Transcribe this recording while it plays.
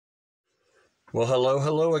Well,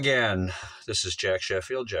 hello again. This is Jack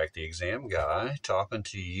Sheffield, Jack the Exam Guy, talking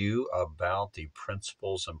to you about the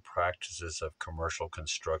Principles and Practices of Commercial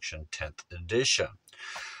Construction 10th edition.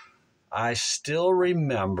 I still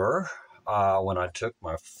remember when I took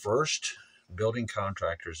my first building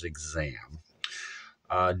contractor's exam.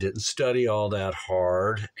 I didn't study all that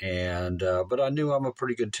hard, but I knew I'm a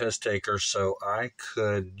pretty good test taker, so I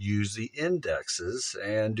could use the indexes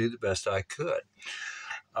and do the best I could.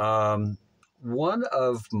 One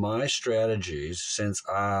of my strategies, since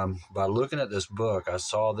by looking at this book, I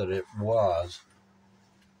saw that it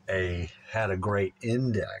had a great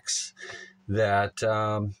index, that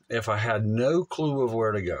if I had no clue of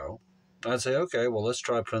where to go, I'd say, okay, well, let's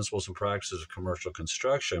try Principles and Practices of Commercial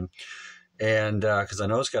Construction. And because I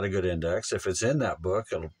know it's got a good index. If it's in that book,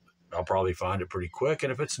 I'll probably find it pretty quick.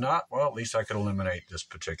 And if it's not, well, at least I could eliminate this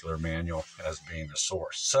particular manual as being the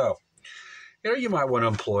source. So, you might want to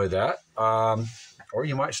employ that, or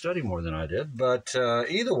you might study more than I did. But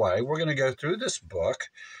either way, we're going to go through this book,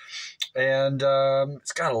 and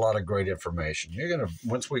it's got a lot of great information.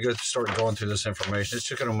 Once we start going through this information, it's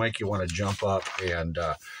just going to make you want to jump up and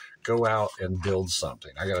go out and build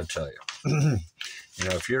something. I got to tell you.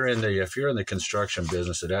 If you're in the construction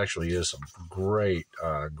business, it actually is some great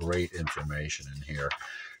information in here.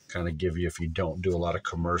 Kind of give you, if you don't do a lot of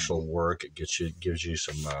commercial work, it gives you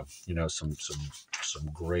some some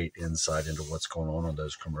great insight into what's going on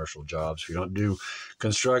those commercial jobs. If you don't do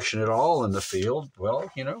construction at all in the field,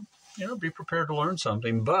 well, be prepared to learn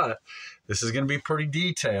something. But this is going to be pretty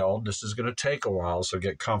detailed. This is going to take a while, so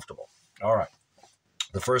get comfortable. All right.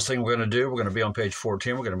 The first thing we're going to do, we're going to be on page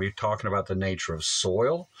 14. We're going to be talking about the nature of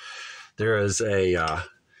soil. There's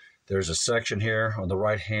a section here on the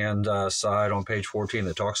right-hand side on page 14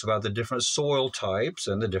 that talks about the different soil types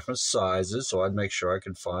and the different sizes, so I'd make sure I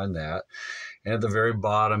could find that. And at the very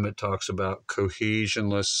bottom, it talks about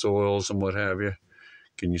cohesionless soils and what have you.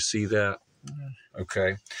 Can you see that?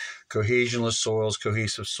 Okay. Cohesionless soils,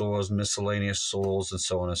 cohesive soils, miscellaneous soils, and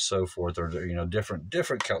so on and so forth, or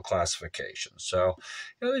different classifications. So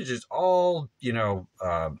they're just all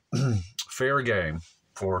fair game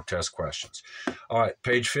for test questions. All right,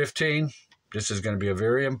 page 15. This is going to be a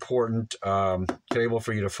very important table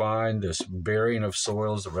for you to find. This bearing of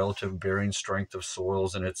soils, the relative bearing strength of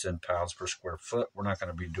soils, and it's in pounds per square foot. We're not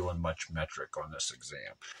going to be doing much metric on this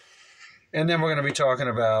exam. And then we're going to be talking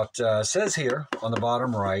about, says here on the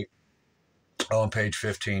bottom right, on page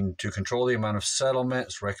 15, to control the amount of settlement,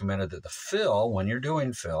 it's recommended that the fill, when you're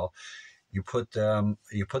doing fill, you put the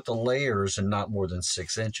layers in not more than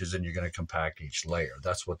 6 inches, and you're going to compact each layer.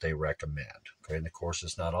 That's what they recommend. Okay, and of course,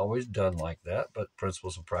 it's not always done like that, but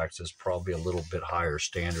Principles and Practices probably a little bit higher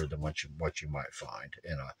standard than what you might find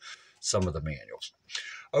in some of the manuals.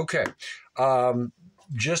 Okay.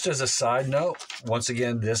 Just as a side note, once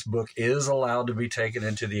again, this book is allowed to be taken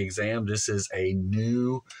into the exam. This is a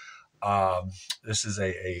new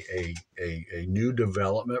new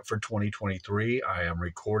development for 2023. I am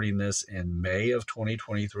recording this in May of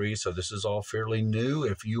 2023, so this is all fairly new.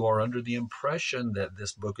 If you are under the impression that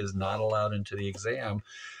this book is not allowed into the exam,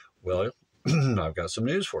 well, I've got some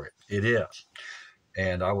news for you. It is.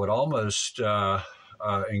 And I would almost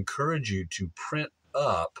encourage you to print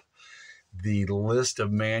up the list of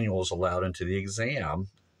manuals allowed into the exam,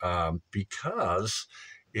 because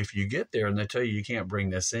if you get there and they tell you can't bring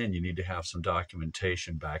this in, you need to have some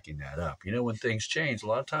documentation backing that up. When things change, a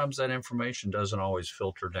lot of times that information doesn't always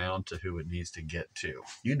filter down to who it needs to get to.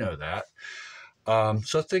 You know that.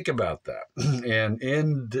 So think about that. And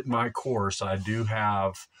in my course, I do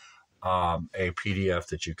have a PDF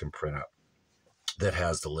that you can print up that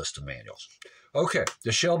has the list of manuals. Okay,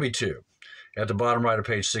 the Shelby tube. At the bottom right of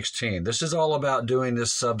page 16. This is all about doing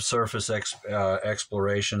this subsurface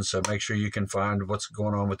exploration, so make sure you can find what's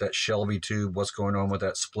going on with that Shelby tube, what's going on with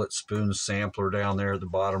that split spoon sampler down there at the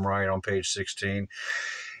bottom right on page 16.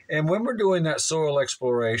 And when we're doing that soil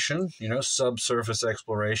exploration, subsurface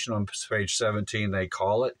exploration on page 17, they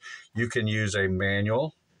call it, you can use a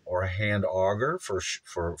manual or a hand auger for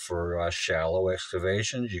shallow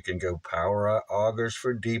excavations. You can go power augers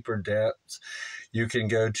for deeper depths. You can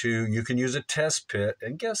use a test pit,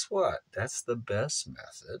 and guess what? That's the best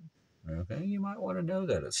method. Okay, you might want to know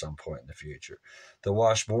that at some point in the future. The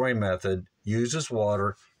wash boring method uses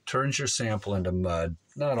water, turns your sample into mud.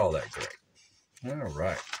 Not all that great. All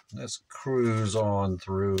right, let's cruise on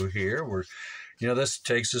through here. This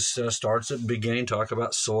takes us, starts at the beginning, talk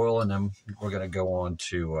about soil, and then we're going to go on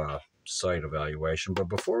to site evaluation. But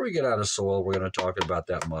before we get out of soil, we're going to talk about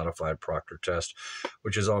that modified Proctor test,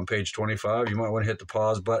 which is on page 25. You might want to hit the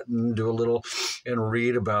pause button, do a little and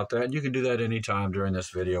read about that. And you can do that anytime during this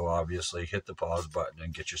video, obviously. Hit the pause button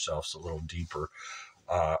and get yourselves a little deeper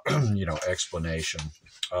explanation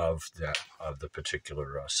of the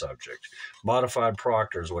particular subject. Modified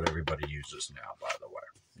Proctor is what everybody uses now, by the way.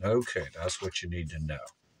 Okay, that's what you need to know.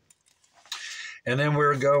 And then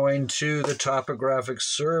we're going to the topographic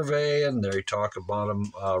survey, and they talk about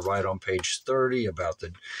them right on page 30 about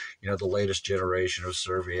the latest generation of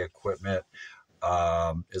survey equipment.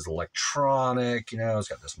 Is electronic, it's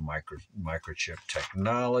got this microchip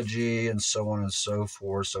technology and so on and so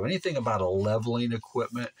forth. So anything about a leveling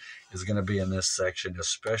equipment is going to be in this section,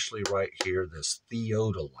 especially right here, this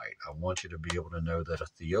theodolite. I want you to be able to know that a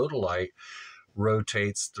theodolite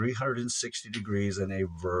rotates 360 degrees in a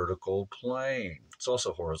vertical plane. It's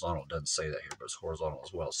also horizontal. It doesn't say that here, but it's horizontal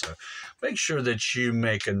as well. So make sure that you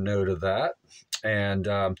make a note of that. And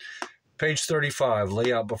page 35,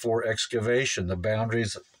 layout before excavation. The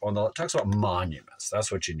boundaries on the, it talks about monuments.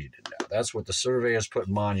 That's what you need to know. That's what the survey has put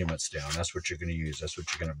monuments down. That's what you're going to use. That's what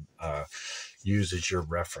you're going to use as your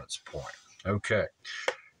reference point. Okay.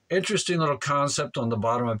 Interesting little concept on the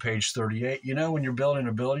bottom of page 38. When you're building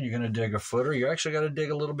a building, you're going to dig a footer. You actually got to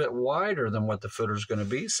dig a little bit wider than what the footer is going to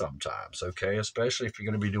be sometimes, okay? Especially if you're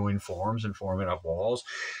going to be doing forms and forming up walls.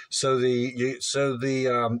 So they've got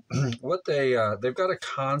a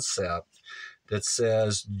concept that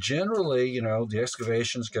says generally, the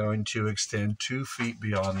excavation is going to extend 2 feet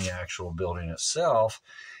beyond the actual building itself.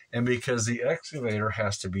 And because the excavator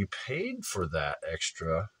has to be paid for that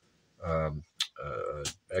extra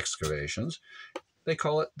excavations, they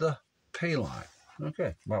call it the pay line.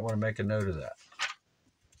 Okay, might want to make a note of that.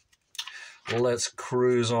 Let's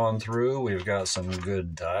cruise on through. We've got some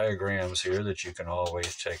good diagrams here that you can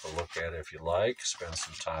always take a look at if you like. Spend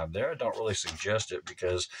some time there. I don't really suggest it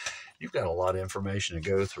because you've got a lot of information to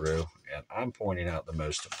go through, and I'm pointing out the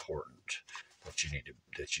most important that you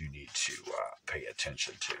need to pay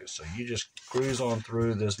attention to. So you just cruise on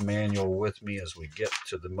through this manual with me as we get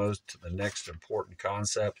to the next important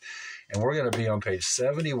concept. And we're going to be on page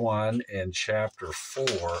 71 in chapter 4.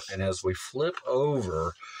 And as we flip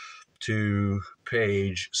over to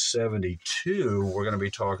page 72, we're going to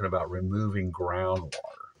be talking about removing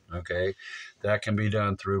groundwater. Okay, that can be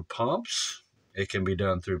done through pumps. It can be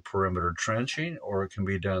done through perimeter trenching, or it can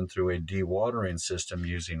be done through a dewatering system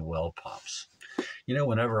using well pumps.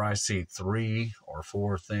 Whenever I see 3 or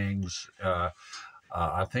 4 things, I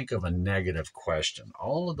think of a negative question.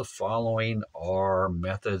 All of the following are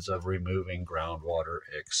methods of removing groundwater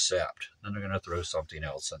except. Then they're going to throw something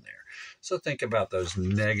else in there. So think about those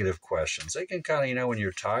negative questions. They can kind of, when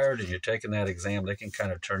you're tired and you're taking that exam, they can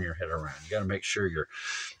kind of turn your head around. You got to make sure you're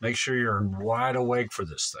wide awake for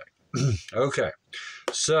this thing. Okay,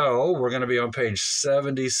 so we're going to be on page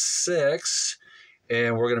 76,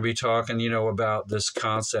 and we're going to be talking, about this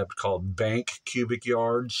concept called bank cubic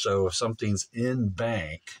yards. So if something's in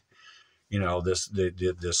bank,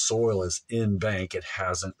 the soil is in bank, it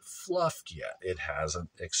hasn't fluffed yet. It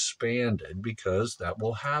hasn't expanded, because that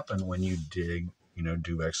will happen when you dig,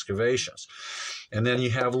 do excavations. And then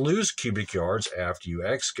you have loose cubic yards after you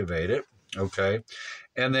excavate it. Okay,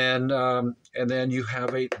 and then you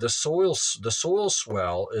have the soil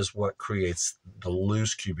swell is what creates the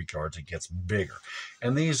loose cubic yards. It gets bigger,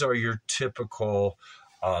 and these are your typical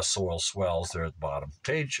soil swells there at the bottom.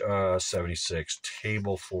 Page 76,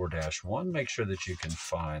 table 4-1. Make sure that you can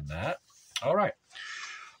find that. All right.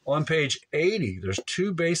 On page 80, there's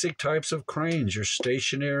 2 basic types of cranes: your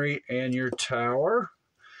stationary and your tower.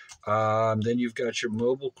 Then you've got your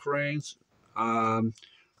mobile cranes.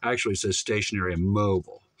 Actually, it says stationary and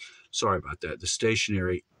mobile. Sorry about that. The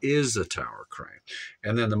stationary is a tower crane.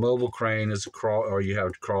 And then the mobile crane is you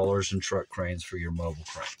have crawlers and truck cranes for your mobile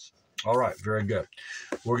cranes. All right, very good.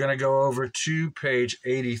 We're going to go over to page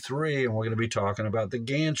 83, and we're going to be talking about the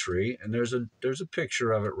gantry. And there's a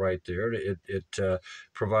picture of it right there. It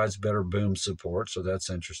provides better boom support, so that's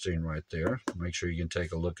interesting right there. Make sure you can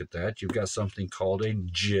take a look at that. You've got something called a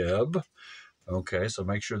jib. Okay, so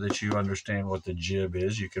make sure that you understand what the jib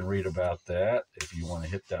is. You can read about that if you want to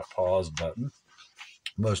hit that pause button.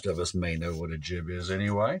 Most of us may know what a jib is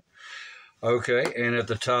anyway. Okay, and at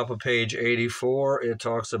the top of page 84, it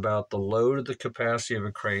talks about the load of the capacity of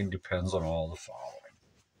a crane depends on all the following.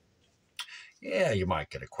 Yeah, you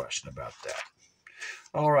might get a question about that.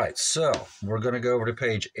 All right, so we're going to go over to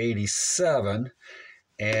page 87.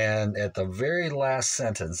 And at the very last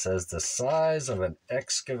sentence says the size of an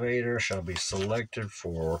excavator shall be selected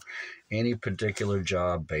for any particular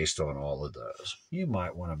job based on all of those. You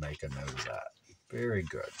might want to make a note of that. Very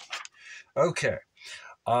good. Okay.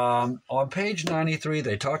 On page 93,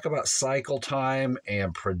 they talk about cycle time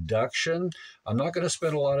and production. I'm not going to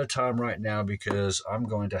spend a lot of time right now because I'm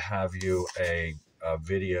going to have you a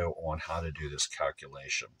video on how to do this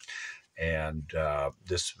calculation. And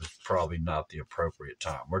this was probably not the appropriate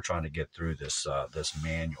time. We're trying to get through this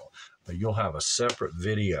manual, but you'll have a separate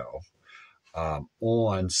video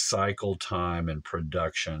on cycle time and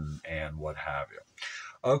production and what have you.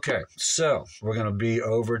 Okay, so we're going to be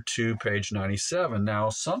over to page 97.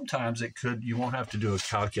 Now, sometimes you won't have to do a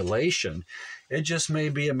calculation. It just may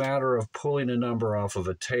be a matter of pulling a number off of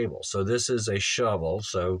a table. So this is a shovel,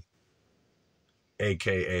 so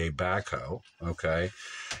AKA backhoe, okay?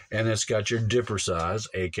 And it's got your dipper size,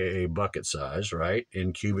 AKA bucket size, right,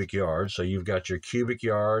 in cubic yards. So you've got your cubic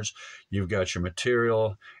yards, you've got your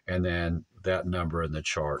material, and then that number in the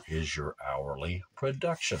chart is your hourly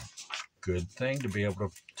production. Good thing to be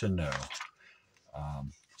able to know.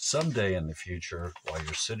 Someday in the future, while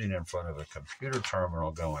you're sitting in front of a computer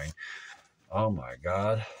terminal going, oh my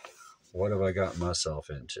God, what have I gotten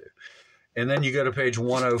myself into? And then you go to page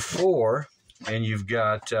 104, and you've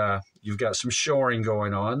got some shoring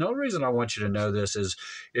going on. The only reason I want you to know this is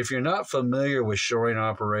if you're not familiar with shoring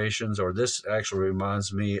operations, or this actually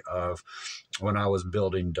reminds me of when I was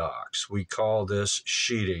building docks. We call this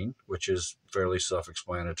sheeting, which is fairly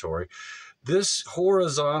self-explanatory. This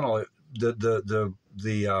horizontal, the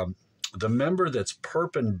member that's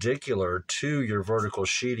perpendicular to your vertical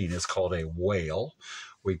sheeting is called a whale.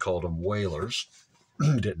 We called them whalers.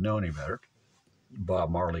 Didn't know any better. Bob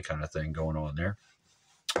Marley kind of thing going on there.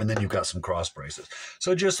 And then you've got some cross braces.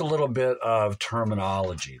 So just a little bit of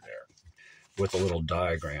terminology there with a little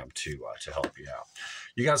diagram to help you out.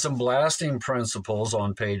 You got some blasting principles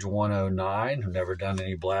on page 109. I've never done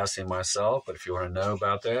any blasting myself, but if you want to know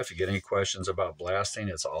about that, if you get any questions about blasting,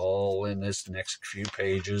 it's all in this next few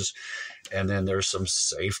pages. And then there's some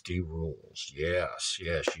safety rules. Yes,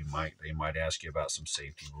 they might ask you about some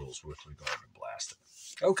safety rules with regard to blasting.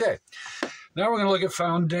 Okay, now we're going to look at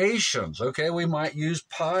foundations. Okay, we might use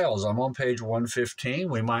piles. I'm on page 115.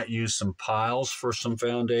 We might use some piles for some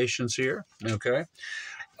foundations here. Okay.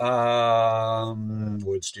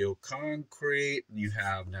 Wood, steel, concrete. You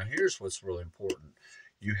have, now here's what's really important.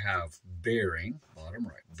 You have bearing, bottom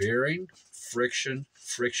right, bearing, friction,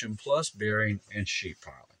 friction plus bearing, and sheet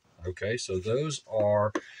piling. Okay, so those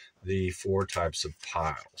are the 4 types of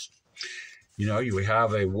piles. You know, you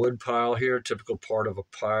have a wood pile here, typical part of a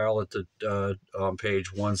pile at the on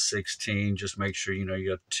page 116. Just make sure you know you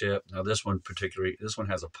got the tip. Now this one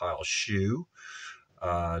has a pile shoe.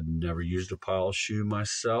 Never used a pile shoe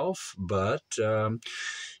myself, but you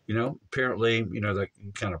know, apparently, you know, that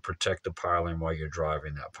can kind of protect the piling while you're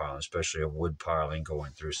driving that piling, especially a wood piling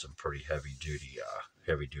going through some pretty heavy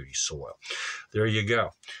duty soil. There you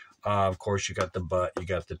go. Of course, you got the butt, you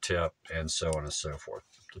got the tip, and so on and so forth.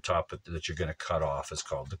 The top that you're going to cut off is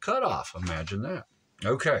called the cutoff. Imagine that.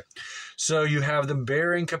 Okay, so you have the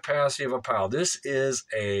bearing capacity of a pile. This is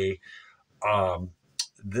a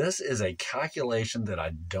calculation that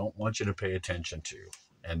I don't want you to pay attention to.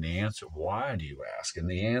 And the answer, why do you ask? And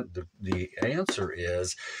the answer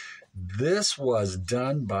is, this was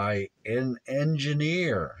done by an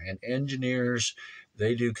engineer, and engineers,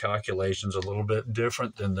 they do calculations a little bit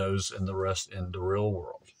different than those in the real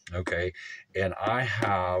world. Okay, and I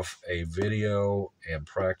have a video and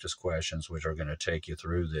practice questions which are going to take you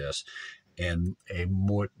through this in a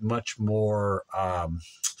much more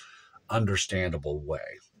understandable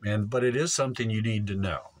way. But it is something you need to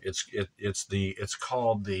know. It's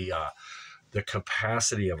called the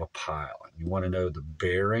capacity of a pile. You want to know the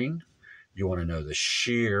bearing. You want to know the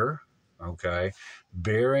shear. Okay,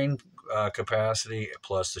 bearing capacity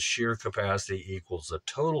plus the shear capacity equals the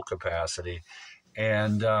total capacity.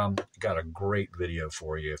 And got a great video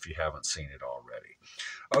for you if you haven't seen it already.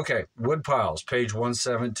 Okay, wood piles, page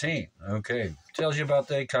 117. Okay, tells you about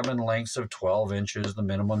they come in lengths of 12 inches. The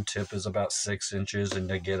minimum tip is about 6 inches, and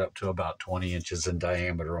they get up to about 20 inches in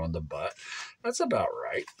diameter on the butt. That's about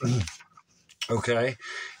right. Okay,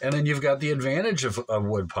 and then you've got the advantage of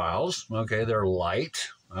wood piles. Okay, they're light.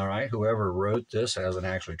 All right, whoever wrote this hasn't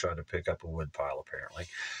actually tried to pick up a wood pile, apparently.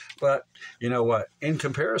 But you know what? In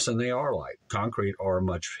comparison, they are light. Concrete are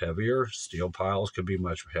much heavier. Steel piles could be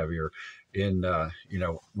much heavier. You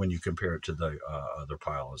know, when you compare it to the other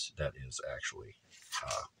piles, that is actually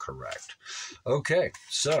correct. Okay,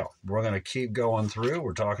 so we're going to keep going through.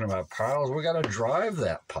 We're talking about piles. We got to drive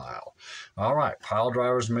that pile. All right, pile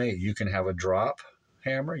drivers made. You can have a drop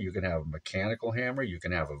hammer. You can have a mechanical hammer. You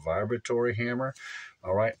can have a vibratory hammer.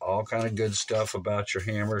 All right, all kind of good stuff about your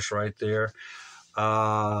hammers right there.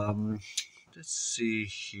 Let's see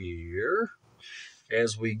here.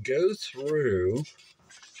 As we go through,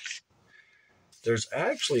 there's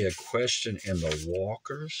actually a question in the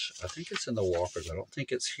walkers. I think it's in the walkers. I don't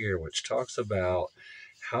think it's here, which talks about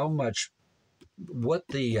how much, what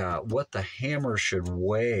the hammer should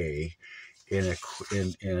weigh in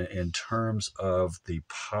terms of the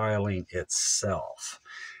piling itself.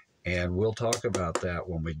 And we'll talk about that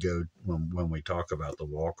when we talk about the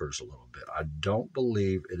walkers a little bit. I don't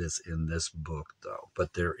believe it is in this book though,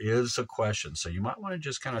 but there is a question. So you might want to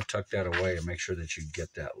just kind of tuck that away and make sure that you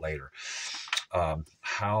get that later.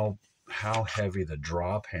 How heavy the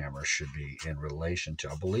drop hammer should be in relation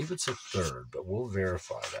to, I believe it's a third, but we'll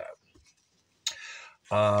verify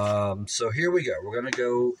that. So here we go. We're going to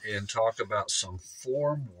go and talk about some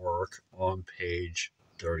form work on page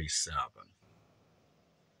 37.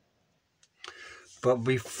 But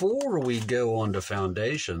before we go on to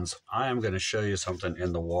foundations, I am going to show you something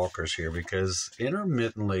in the walkers here, because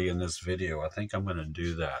intermittently in this video, I think I'm going to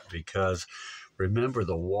do that, because remember,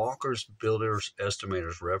 the Walker's Builders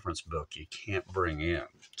Estimators Reference Book you can't bring in.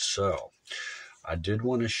 So I did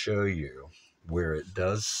want to show you where it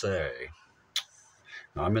does say,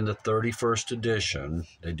 now I'm in the 31st edition.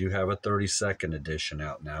 They do have a 32nd edition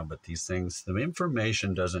out now, but these things, the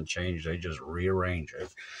information doesn't change. They just rearrange it.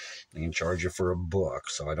 They can charge you for a book.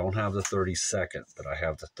 So I don't have the 32nd, but I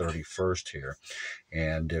have the 31st here.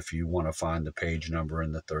 And if you want to find the page number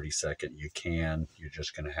in the 32nd, you can. You're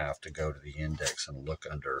just going to have to go to the index and look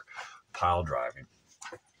under pile driving.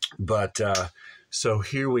 But so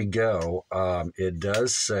here we go. It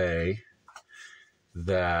does say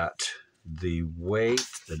that the weight,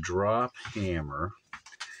 the drop hammer,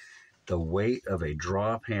 the weight of a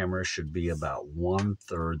drop hammer should be about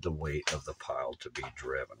 1/3 the weight of the pile to be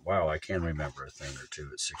driven. Wow, I can remember a thing or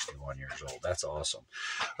two at 61 years old. That's awesome.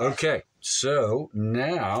 Okay, so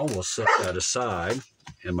now we'll set that aside,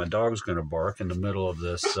 and my dog's going to bark in the middle of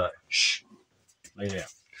this. Shh, lay down.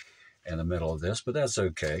 In the middle of this, but that's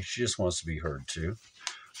okay. She just wants to be heard too.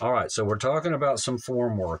 All right, so we're talking about some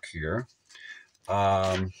form work here.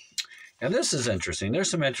 And this is interesting.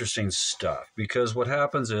 There's some interesting stuff, because what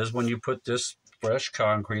happens is when you put this fresh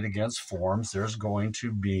concrete against forms, there's going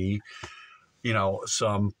to be,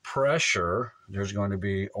 some pressure. There's going to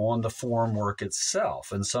be on the form work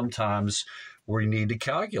itself. And sometimes we need to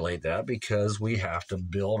calculate that, because we have to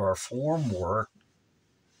build our form work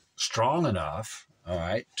strong enough, all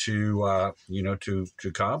right, to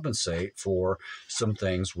compensate for some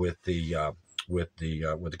things with the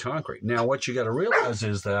concrete. Now, what you got to realize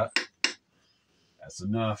is that that's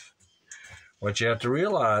enough. What you have to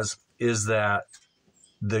realize is that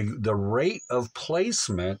the rate of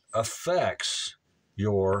placement affects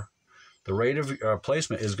the rate of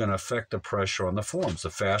placement is going to affect the pressure on the forms.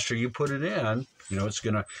 The faster you put it in, it's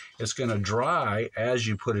gonna dry as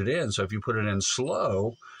you put it in. So if you put it in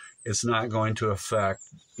slow, it's not going to affect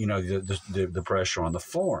the pressure on the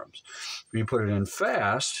forms. If you put it in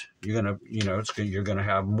fast, you're gonna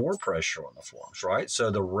have more pressure on the forms, right?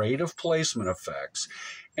 So the rate of placement affects,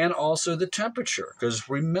 and also the temperature, because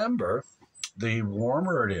remember, the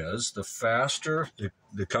warmer it is, the faster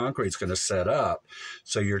the concrete's going to set up.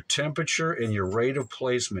 So your temperature and your rate of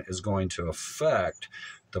placement is going to affect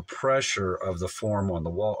the pressure of the form on the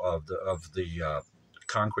wall of the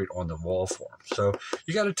concrete on the wall form. So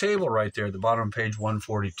you got a table right there at the bottom of page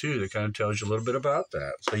 142 that kind of tells you a little bit about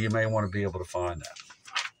that. So you may want to be able to find that.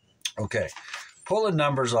 Okay. Pulling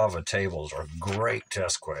numbers off of tables are great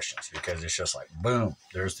test questions, because it's just like, boom,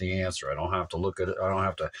 there's the answer. I don't have to look at it. I don't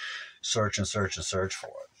have to search and search and search for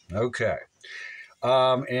it. Okay.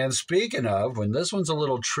 And speaking of, when this one's a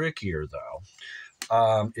little trickier though,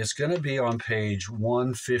 it's going to be on page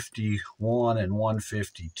 151 and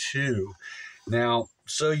 152. Now,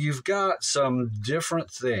 so you've got some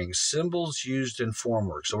different things, symbols used in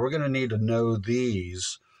formwork. So we're going to need to know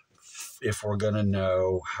these if we're going to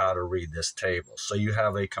know how to read this table. So you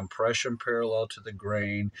have a compression parallel to the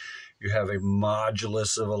grain, you have a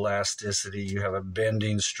modulus of elasticity, you have a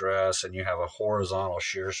bending stress, and you have a horizontal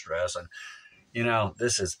shear stress. And,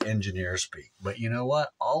 this is engineer speak. But you know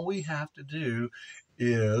what? All we have to do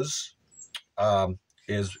is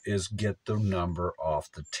is get the number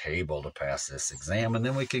off the table to pass this exam, and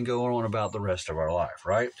then we can go on about the rest of our life,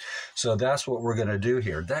 right? So that's what we're going to do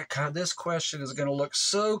here. This question is going to look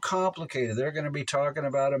so complicated. They're going to be talking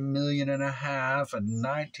about 1.5 million and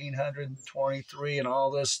 1923 and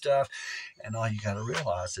all this stuff, and all you got to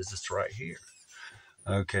realize is it's right here.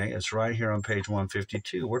 Okay, it's right here on page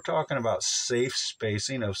 152. We're talking about safe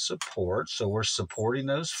spacing of support. So we're supporting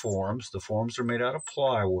those forms. The forms are made out of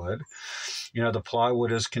plywood. You know, the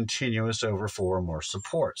plywood is continuous over 4 or more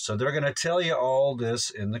supports. So they're going to tell you all this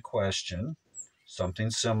in the question, something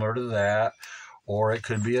similar to that. Or it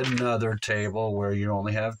could be another table where you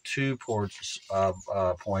only have 2 points of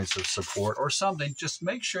support or something. Just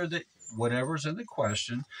make sure that whatever's in the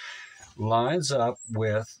question lines up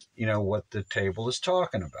with, you know, what the table is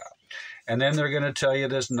talking about. And then they're going to tell you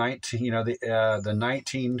this the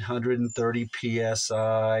 1930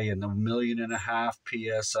 psi and the 1.5 million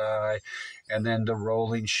psi, and then the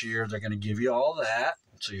rolling shear. They're going to give you all that.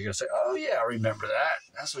 So you're going to say, oh yeah, I remember that.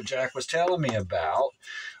 That's what Jack was telling me about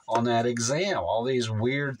on that exam, all these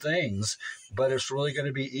weird things. But it's really going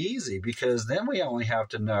to be easy, because then we only have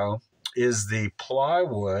to know, is the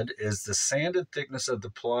sanded thickness of the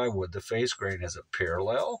plywood, the face grain, is it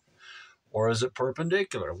parallel or is it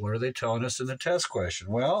perpendicular? What are they telling us in the test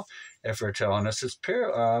question? Well, if they're telling us it's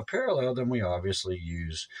parallel, then we obviously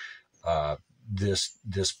use this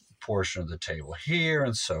portion of the table here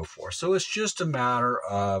and so forth. So it's just a matter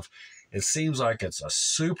of, it seems like it's a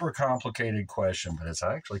super complicated question, but it's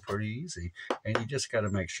actually pretty easy. And you just got to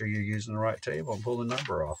make sure you're using the right table and pull the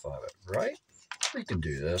number off of it, right? We can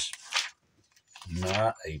do this.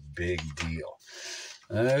 Not a big deal.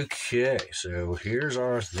 Okay, so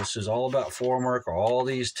this is all about formwork, all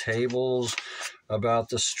these tables about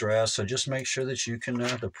the stress. So just make sure that you can,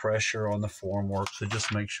 the pressure on the formwork, so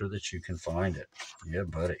just make sure that you can find it. Yeah,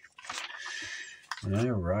 buddy. All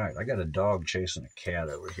right, I got a dog chasing a cat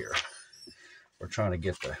over here. We're trying to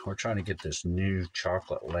get this new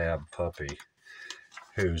chocolate lab puppy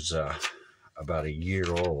who's about 1 year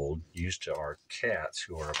old, used to our cats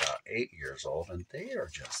who are about 8 years old, and they are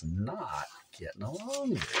just not getting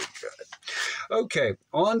along very good. Okay,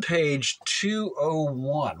 on page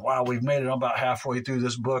 201. Wow, we've made it about halfway through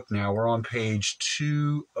this book now. We're on page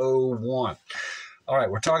 201. All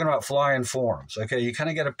right, we're talking about flying forms. Okay, you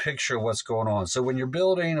kind of get a picture of what's going on. So when you're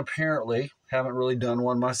building, apparently, haven't really done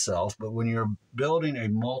one myself, but when you're building a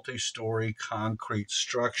multi-story concrete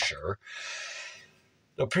structure,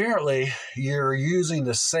 apparently you're using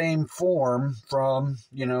the same form from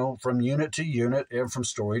unit to unit and from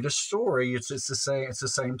story to story. It's the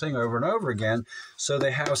same thing over and over again. So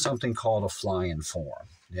they have something called a flying form.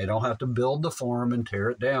 They don't have to build the form and tear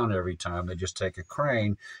it down every time. They just take a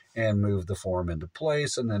crane and move the form into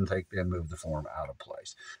place, and then move the form out of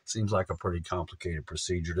place. Seems like a pretty complicated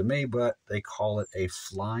procedure to me, but they call it a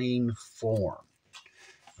flying form.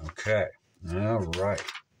 Okay, all right.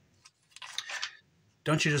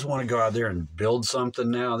 Don't you just want to go out there and build something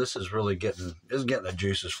now? This is getting the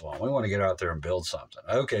juices flowing. We want to get out there and build something.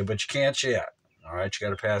 Okay, but you can't yet. All right, you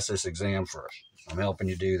got to pass this exam first. I'm helping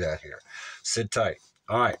you do that here. Sit tight.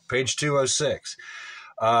 All right, page 206.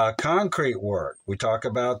 Concrete work. We talk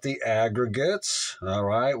about the aggregates. All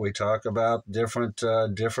right, we talk about different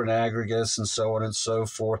aggregates and so on and so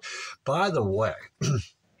forth. By the way,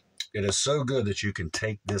 it is so good that you can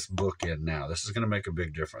take this book in now. This is going to make a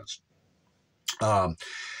big difference.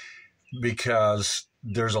 Because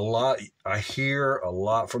there's I hear a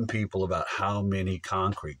lot from people about how many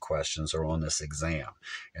concrete questions are on this exam.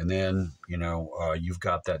 And then, you've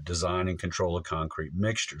got that design and control of concrete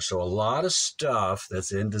mixtures. So a lot of stuff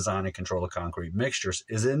that's in design and control of concrete mixtures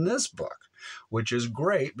is in this book, which is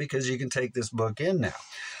great because you can take this book in now.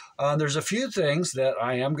 There's a few things that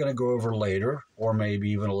I am going to go over later, or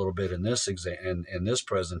maybe even a little bit in this exam, in this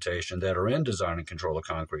presentation, that are in design and control of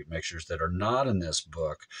concrete mixtures that are not in this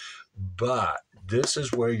book. But this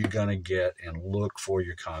is where you're going to get and look for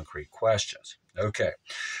your concrete questions. Okay,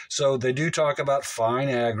 so they do talk about fine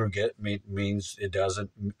aggregate, means it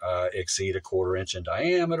doesn't exceed 1/4 inch in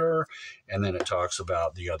diameter, and then it talks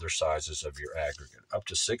about the other sizes of your aggregate. Up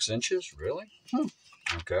to 6 inches, really?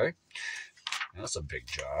 Okay. That's a big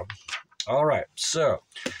job. All right, so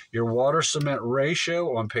your water cement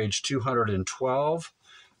ratio on page 212.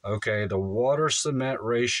 Okay, the water cement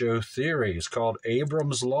ratio theory is called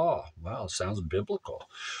Abram's Law. Wow, sounds biblical.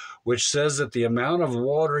 Which says that the amount of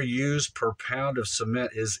water used per pound of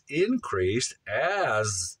cement is increased.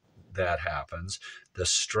 As that happens, the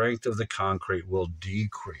strength of the concrete will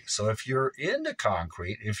decrease. So if you're into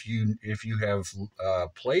concrete, if you have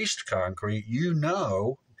placed concrete,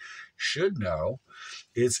 should know,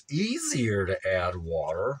 it's easier to add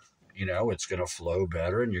water. You know, it's going to flow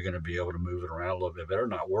better and you're going to be able to move it around a little bit better,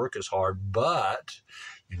 not work as hard, but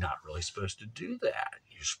you're not really supposed to do that.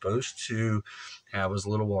 You're supposed to have as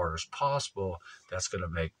little water as possible. That's going to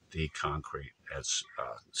make the concrete as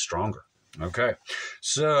stronger. Okay,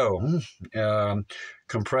 so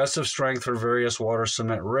compressive strength for various water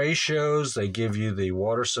cement ratios. They give you the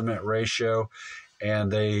water cement ratio, and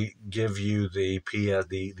they give you the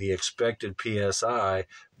expected PSI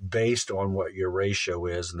based on what your ratio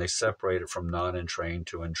is, and they separate it from non-entrained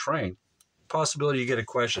to entrained. Possibility you get a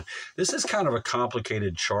question. This is kind of a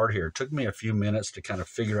complicated chart here. It took me a few minutes to kind of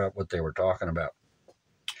figure out what they were talking about.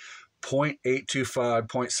 0.825,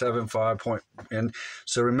 0.75, and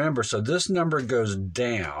so remember, so this number goes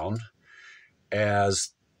down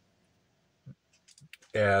as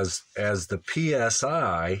the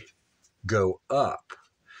PSI go up.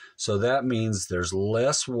 So that means there's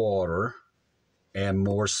less water and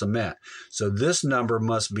more cement. So this number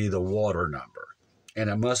must be the water number. And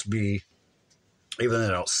it must be, even though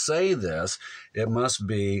they don't say this, it must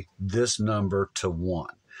be this number to 1.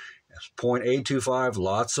 0.825,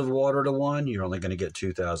 lots of water to 1, you're only going to get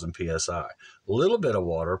 2,000 PSI. A little bit of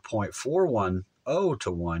water, 0.410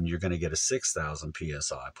 to 1, you're going to get a 6,000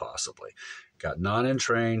 PSI possibly. Got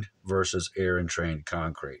non-entrained versus air-entrained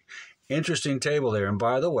concrete. Interesting table there. And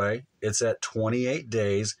by the way, it's at 28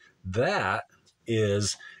 days. That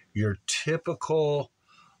is your typical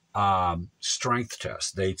strength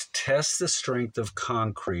test. They test the strength of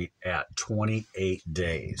concrete at 28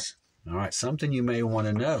 days. All right, something you may want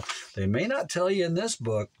to know. They may not tell you in this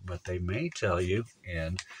book, but they may tell you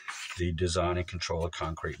in the Design and Control of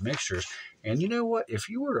Concrete Mixtures. And you know what? If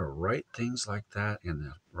you were to write things like that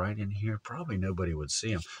right in here, probably nobody would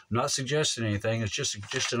see them. I'm not suggesting anything. It's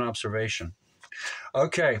just an observation.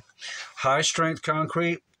 Okay, high strength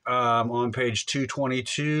concrete. On page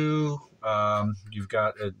 222, you've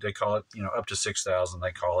got, they call it, up to 6,000,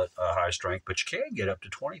 they call it high strength, but you can get up to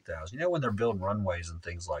 20,000. When they're building runways and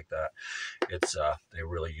things like that, it's, they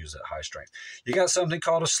really use that high strength. You got something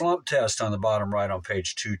called a slump test on the bottom right on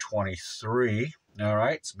page 223. All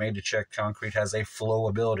right, it's made to check concrete has a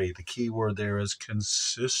flowability. The key word there is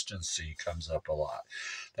consistency, comes up a lot.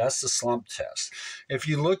 That's the slump test. If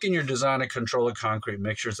you look in your Design and Control of Concrete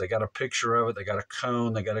Mixtures, they got a picture of it. They got a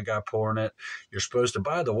cone. They got a guy pouring it. You're supposed to,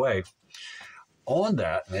 by the way, on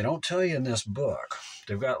that, and they don't tell you in this book,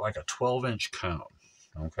 they've got like a 12-inch cone,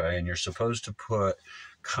 okay? And you're supposed to put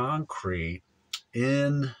concrete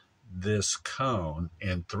in this cone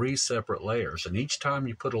in 3 separate layers. And each time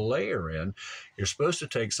you put a layer in, you're supposed to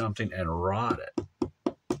take something and rod it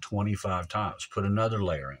 25 times. Put another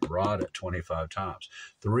layer in, rod it 25 times.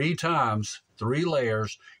 3 times, 3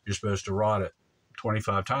 layers, you're supposed to rod it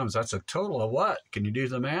 25 times. That's a total of what? Can you do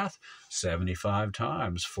the math? 75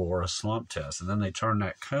 times for a slump test. And then they turn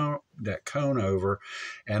that cone over,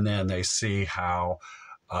 and then they see how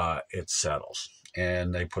it settles.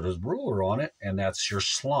 And they put a ruler on it, and that's your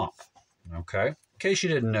slump, okay? In case you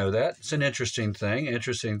didn't know that, it's an interesting thing,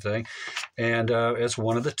 and it's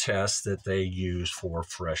one of the tests that they use for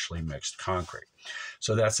freshly mixed concrete.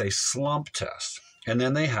 So that's a slump test. And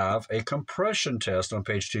then they have a compression test on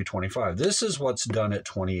page 225. This is what's done at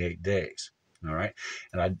 28 days, all right?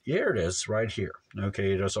 And here it is right here,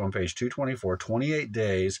 okay? It's on page 224, 28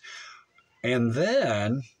 days, and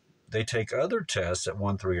then they take other tests at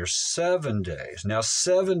 1, 3, or 7 days. Now,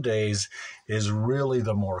 7 days is really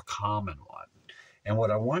the more common one. And what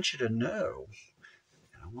I want you to know,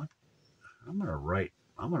 I'm going to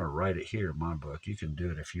write it here in my book. You can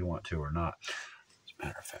do it if you want to or not. As a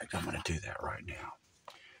matter of fact, I'm going to do that right now.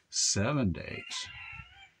 7 days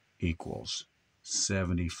equals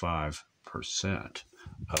 75%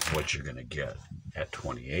 of what you're going to get at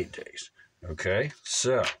 28 days. Okay?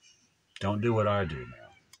 So, don't do what I do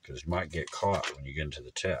now, because you might get caught when you get into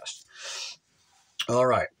the test. All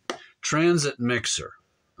right, transit mixer.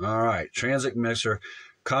 All right, transit mixer.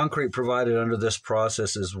 Concrete provided under this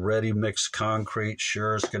process is ready mixed concrete.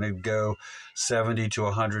 Sure, it's going to go 70 to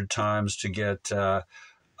 100 times to get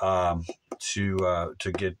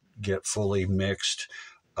get fully mixed.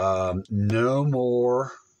 No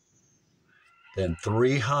more than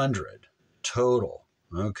 300 total.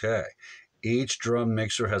 Okay. Each drum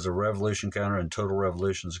mixer has a revolution counter, and total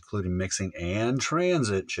revolutions, including mixing and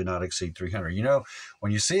transit, should not exceed 300.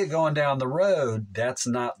 When you see it going down the road, that's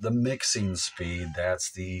not the mixing speed.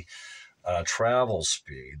 That's the travel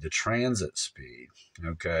speed, the transit speed,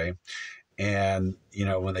 okay? And,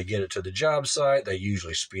 when they get it to the job site, they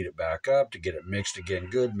usually speed it back up to get it mixed again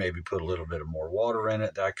good, maybe put a little bit of more water in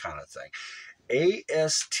it, that kind of thing.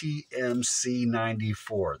 ASTM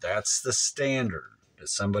C94. That's the standard that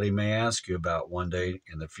somebody may ask you about one day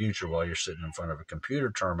in the future while you're sitting in front of a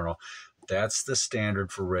computer terminal. That's the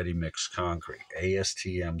standard for ready mix concrete,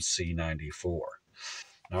 ASTM C94.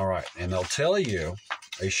 All right, and they'll tell you,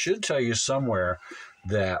 they should tell you somewhere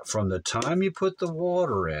that from the time you put the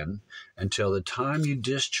water in until the time you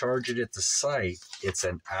discharge it at the site, it's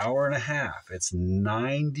an hour and a half. It's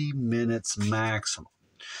 90 minutes maximum.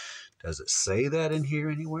 Does it say that in here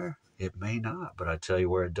anywhere? It may not, but I tell you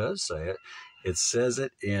where it does say it. It says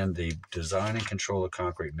it in the design and control of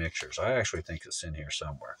concrete mixtures. I actually think it's in here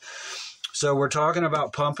somewhere. So we're talking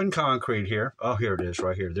about pumping concrete here. Oh, here it is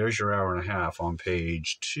right here. There's your hour and a half on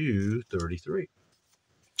page 233.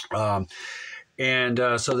 So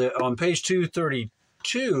on page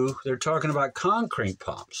 232, they're talking about concrete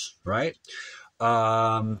pumps, right?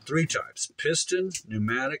 3 types: piston,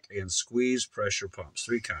 pneumatic, and squeeze pressure pumps.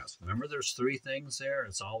 3 kinds. Remember, there's 3 things there.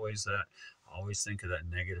 It's always that. Always think of that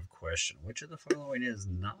negative question. Which of the following is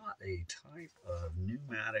not a type of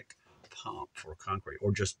pneumatic pump for concrete,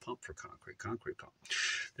 or just pump for concrete? Concrete pump.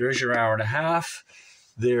 There's your hour and a half.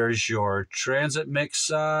 There's your transit mix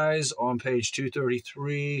size on page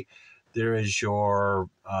 233. There is your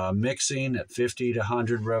mixing at 50 to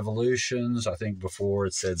 100 revolutions. I think before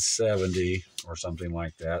it said 70 or something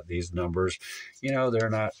like that. These numbers, they're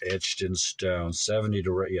not etched in stone. 70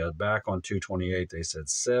 to, back on 228, they said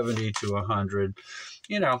 70 to 100,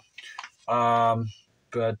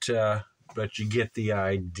 but you get the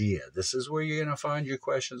idea. This is where you're going to find your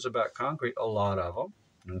questions about concrete, a lot of them,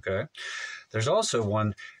 okay? There's also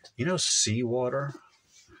one, seawater.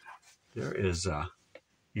 There is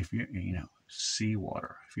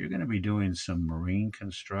seawater. If you're going to be doing some marine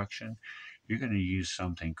construction, you're going to use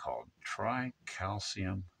something called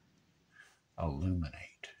tricalcium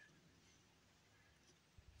aluminate.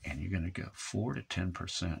 And you're going to go 4 to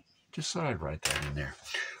 10%. Just thought I'd write that in there.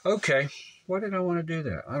 Okay, why did I want to do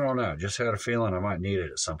that? I don't know. Just had a feeling I might need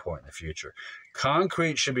it at some point in the future.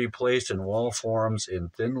 Concrete should be placed in wall forms in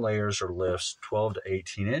thin layers or lifts, 12 to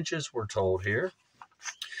 18 inches, we're told here.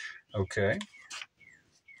 Okay.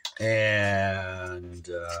 And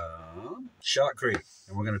shotcrete.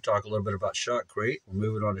 And we're going to talk a little bit about shotcrete. We're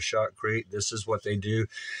moving on to shotcrete. This is what they do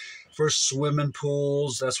for swimming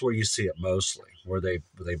pools. That's where you see it mostly, where they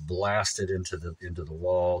blast it into the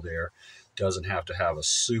wall there. Doesn't have to have a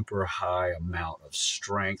super high amount of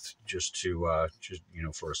strength just for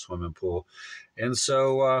a swimming pool. And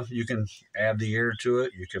so you can add the air to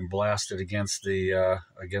it. You can blast it against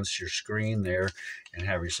against your screen there and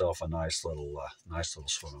have yourself a nice little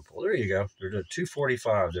swimming pool. There you go. They're at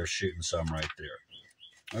 245. They're shooting some right there.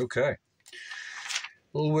 Okay.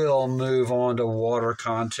 We'll move on to water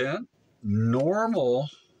content. Normal,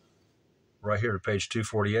 right here to page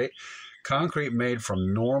 248. Concrete made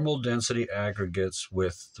from normal density aggregates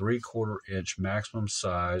with 3/4 inch maximum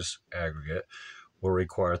size aggregate will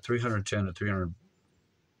require 310 to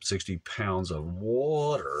 360 pounds of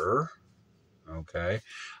water. Okay.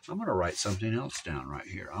 I'm going to write something else down right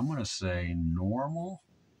here. I'm going to say normal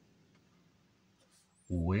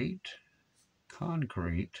weight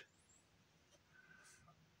concrete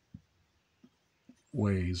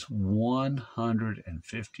weighs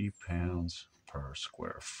 150 pounds per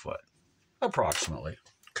square foot. Approximately.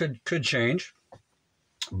 Could change,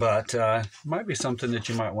 but might be something that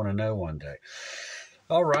you might want to know one day.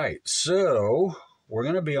 All right, so we're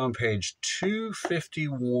going to be on page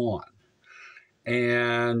 251.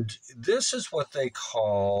 And this is what they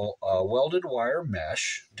call welded wire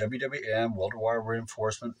mesh, WWM, welded wire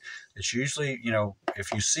reinforcement. It's usually,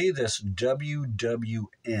 if you see this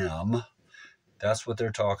WWM, that's what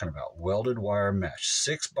they're talking about, welded wire mesh,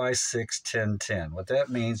 6x6, 1010. What that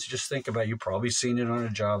means, just think about it, you've probably seen it on a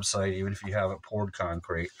job site, even if you haven't poured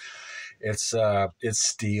concrete. It's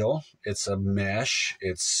steel, it's a mesh,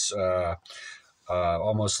 it's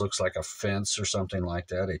almost looks like a fence or something like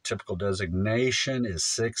that. A typical designation is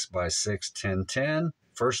 6x6, 1010.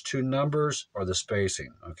 First 2 numbers are the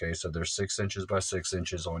spacing. Okay, so there's 6 inches by 6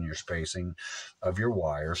 inches on your spacing of your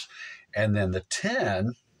wires. And then the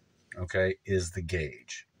 10, okay, is the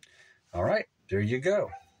gauge. All right, there you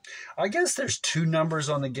go. I guess there's 2 numbers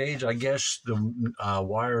on the gauge. I guess the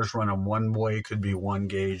wires running one way could be one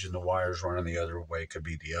gauge, and the wires running the other way could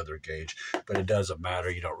be the other gauge. But it doesn't matter.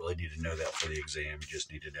 You don't really need to know that for the exam. You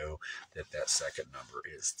just need to know that that second number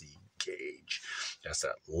is the gauge. That's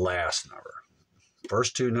that last number.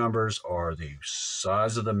 First 2 numbers are the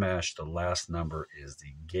size of the mesh. The last number is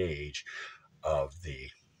the gauge of the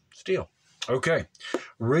steel. Okay,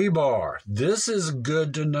 rebar. This is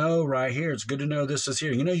good to know right here. It's good to know this is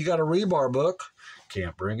here. You got a rebar book.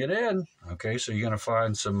 can't bring it in. Okay, so you're going to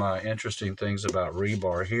find some interesting things about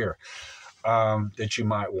rebar here that you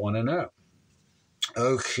might want to know.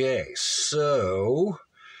 Okay, so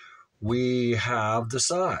we have the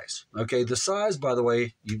size. Okay, the size, by the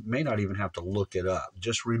way, you may not even have to look it up.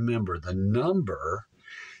 Just remember the number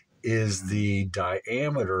is the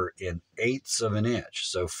diameter in eighths of an inch.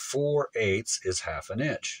 So 4/8 is half an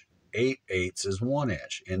inch. 8/8 is 1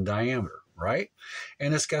 inch in diameter, right?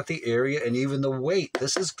 And it's got the area and even the weight.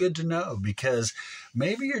 This is good to know because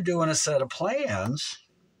maybe you're doing a set of plans,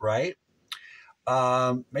 right?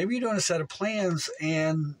 Maybe you're doing a set of plans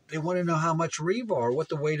and they want to know how much rebar, what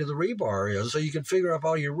the weight of the rebar is, so you can figure out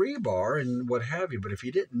all your rebar and what have you. But if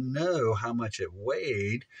you didn't know how much it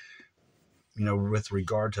weighed, with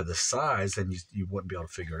regard to the size, then you wouldn't be able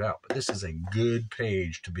to figure it out. But this is a good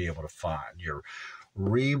page to be able to find your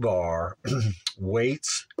rebar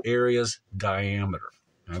weights, areas, diameter.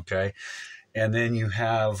 Okay. And then you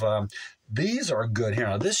have, these are good here.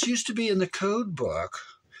 Now, this used to be in the code book,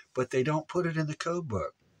 but they don't put it in the code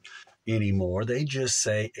book anymore. They just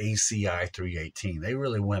say ACI 318. They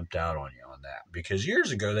really wimped out on you on that because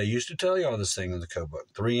years ago they used to tell you all this thing in the code book.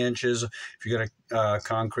 3 inches. If you're going to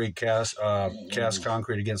concrete cast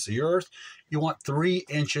concrete against the earth, you want 3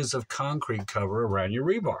 inches of concrete cover around your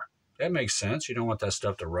rebar. That makes sense. You don't want that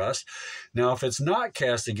stuff to rust. Now, if it's not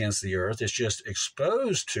cast against the earth, it's just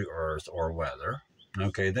exposed to earth or weather.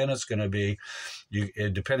 Okay, then it's going to be,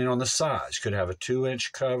 depending on the size, you could have a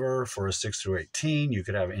 2-inch cover for a 6 through 18. You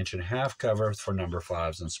could have an 1.5 inch cover for number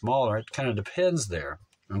 5s and smaller. It kind of depends there.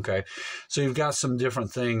 Okay, so you've got some different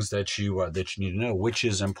things that you need to know, which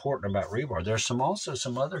is important about rebar. There's also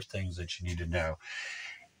some other things that you need to know.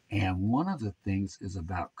 And one of the things is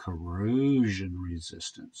about corrosion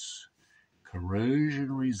resistance.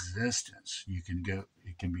 Corrosion resistance,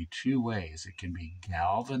 it can be 2 ways. It can be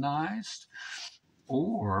galvanized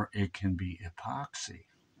or it can be epoxy.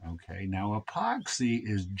 Okay, now epoxy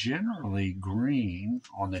is generally green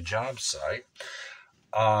on the job site,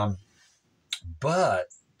 but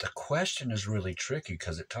the question is really tricky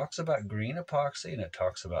because it talks about green epoxy and it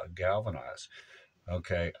talks about galvanized.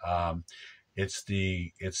 Okay, it's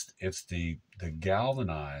the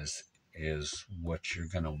galvanized is what you're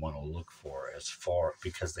going to want to look for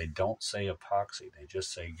because they don't say epoxy, they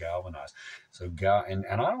just say galvanized. So and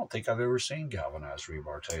I don't think I've ever seen galvanized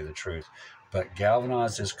rebar, to tell you the truth, but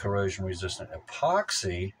galvanized is corrosion resistant.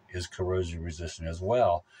 Epoxy is corrosion resistant as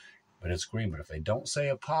well, but it's green. But if they don't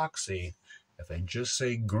say epoxy, if they just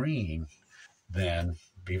say green, then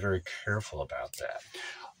be very careful about that.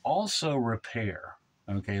 Also, repair.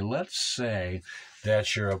 Okay, let's say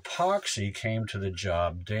that your epoxy came to the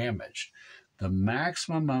job damaged. The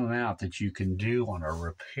maximum amount that you can do on a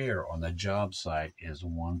repair on the job site is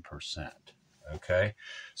 1%. Okay,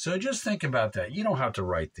 so just think about that. You don't have to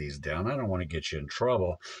write these down. I don't want to get you in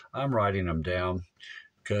trouble. I'm writing them down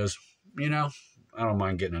because, I don't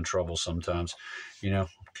mind getting in trouble sometimes. I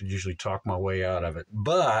could usually talk my way out of it.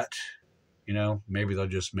 But, maybe they'll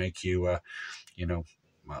just make you,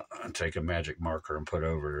 take a magic marker and put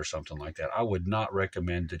over it or something like that. I would not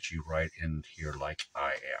recommend that you write in here like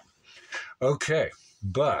I am. Okay,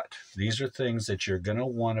 but these are things that you're going to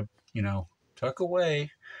want to, tuck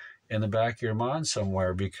away in the back of your mind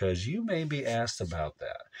somewhere because you may be asked about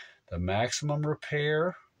that. The maximum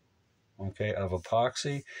repair, okay, of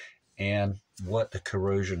epoxy and what the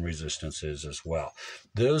corrosion resistance is as well.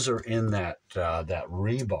 Those are in that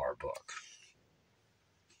rebar book.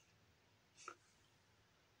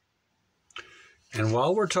 And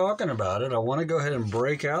while we're talking about it, I want to go ahead and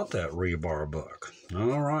break out that rebar book.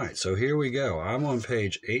 All right, so here we go. I'm on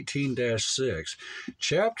page 18-6.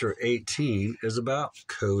 Chapter 18 is about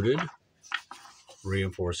coated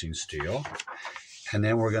reinforcing steel. And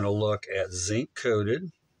then we're going to look at zinc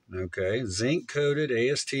coated. Okay, zinc coated,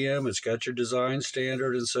 ASTM, it's got your design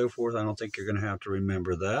standard and so forth. I don't think you're going to have to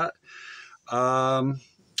remember that.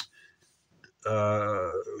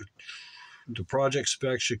 The project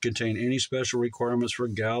specs should contain any special requirements for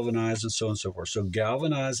galvanized and so on and so forth. So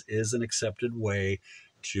galvanized is an accepted way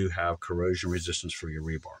to have corrosion resistance for your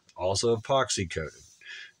rebar. Also epoxy coated.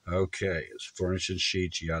 Okay, it's furniture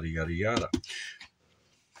sheets, yada, yada, yada.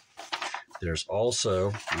 There's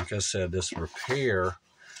also, like I said, this repair.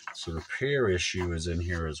 So repair issue is in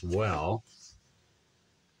here as well.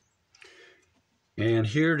 And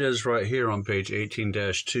here it is right here on page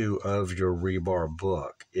 18-2 of your rebar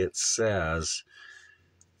book. It says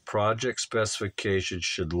project specifications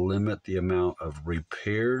should limit the amount of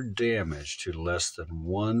repair damage to less than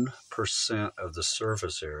 1% of the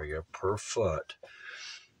surface area per foot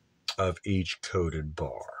of each coated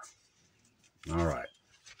bar. All right.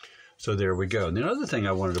 So there we go. And the other thing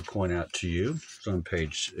I wanted to point out to you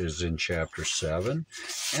is in chapter 7,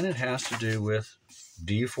 and it has to do with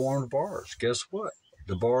deformed bars. Guess what?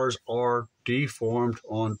 The bars are deformed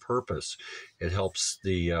on purpose. It helps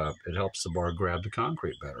the bar grab the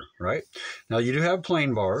concrete better, right? Now you do have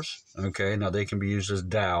plain bars, okay? Now they can be used as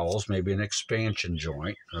dowels, maybe an expansion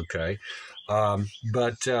joint, okay?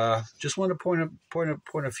 But just want to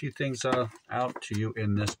point a few things out to you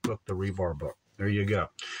in this book, the Rebar book. There you go.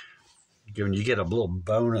 You get a little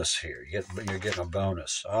bonus here. You're getting a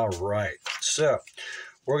bonus. All right. So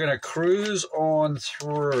we're going to cruise on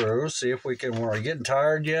through, see if we can. Are you getting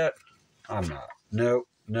tired yet? I'm not. No,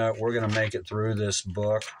 we're going to make it through this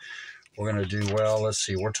book. We're going to do well. Let's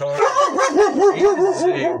see. We're talking.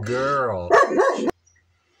 Easy girl.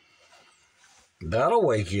 That'll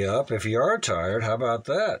wake you up if you are tired. How about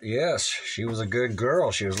that? Yes, she was a good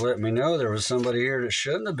girl. She was letting me know there was somebody here that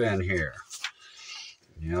shouldn't have been here.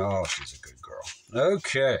 Oh, she's a good girl.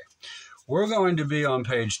 Okay. We're going to be on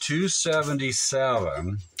page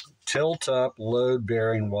 277, tilt-up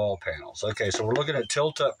load-bearing wall panels. Okay, so we're looking at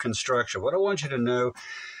tilt-up construction. What I want you to know,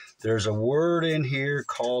 there's a word in here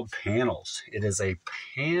called panels. It is a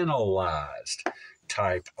panelized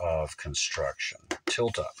type of construction.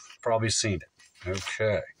 Tilt-up. Probably seen it.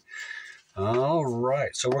 Okay. All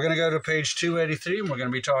right. So we're going to go to page 283, and we're going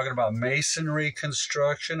to be talking about masonry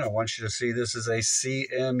construction. I want you to see this is a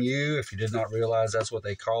CMU. If you did not realize, that's what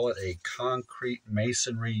they call it, a concrete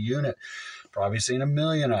masonry unit. Probably seen a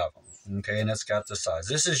million of them. Okay, and it's got the size.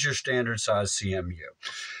 This is your standard size CMU.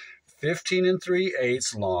 15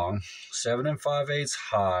 3/8 long, 7 5/8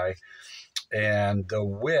 high, and the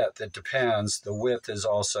width, it depends. The width is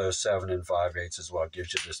also 7 5/8 as well. It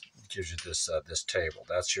gives you this table.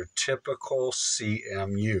 That's your typical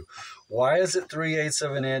CMU. Why is it 3/8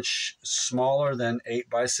 of an inch smaller than 8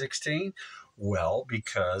 by 16? Well,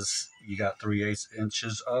 because you got 3/8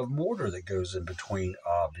 inches of mortar that goes in between,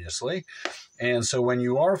 obviously. And so when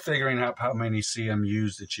you are figuring out how many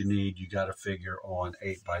CMUs that you need, you got to figure on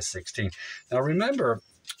 8 by 16. Now remember,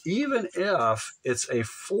 even if it's a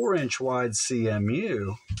 4-inch wide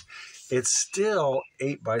CMU, it's still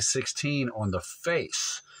 8 by 16 on the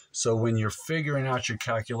face. So when you're figuring out your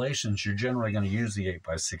calculations, you're generally going to use the 8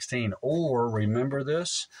 by 16. Or remember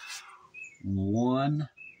this,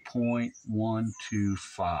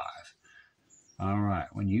 1.125. All right,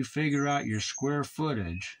 when you figure out your square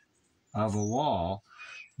footage of a wall,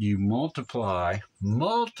 you multiply,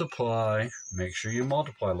 make sure you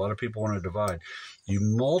multiply. A lot of people want to divide. You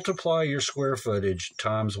multiply your square footage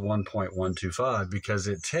times 1.125 because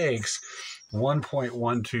it takes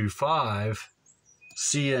 1.125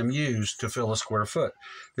 CMUs to fill a square foot.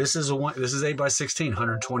 This is 8 by 16,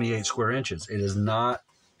 128 square inches. It is not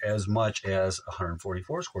as much as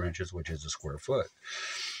 144 square inches, which is a square foot.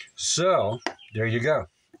 So there you go.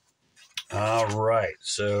 All right,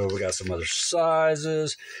 so we got some other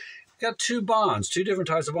sizes. We got two different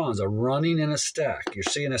types of bonds, a running and a stack. You're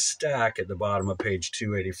seeing a stack at the bottom of page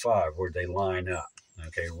 285 where they line up.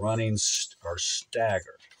 Okay, runnings are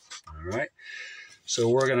staggered. All right, so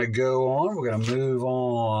we're going to go on. We're going to move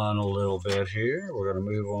on a little bit here. We're going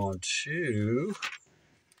to move on to,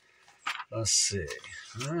 let's see.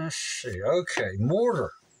 Okay,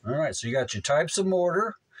 mortar. All right, so you got your types of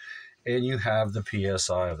mortar, and you have the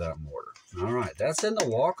PSI of that mortar. All right, that's in the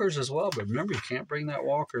walkers as well, but remember, you can't bring that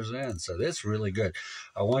walkers in, so that's really good.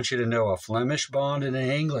 I want you to know a Flemish bond and an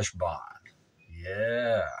English bond.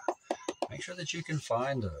 Yeah, make sure that you can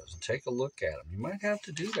find those and take a look at them. You might have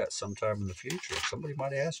to do that sometime in the future. Somebody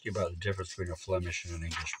might ask you about the difference between a Flemish and an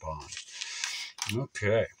English bond.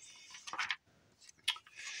 Okay.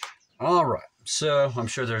 All right, so I'm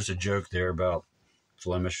sure there's a joke there about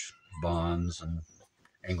Flemish bonds and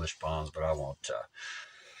English bonds, but I won't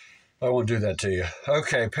do that to you.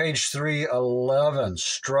 Okay, page 311,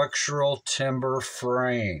 structural timber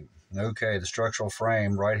frame. Okay, the structural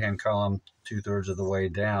frame, right-hand column, 2/3 of the way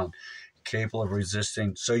down, capable of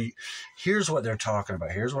resisting. So here's what they're talking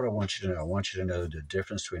about. Here's what I want you to know. I want you to know the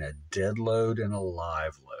difference between a dead load and a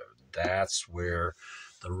live load. That's where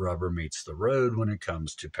the rubber meets the road when it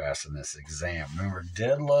comes to passing this exam. Remember,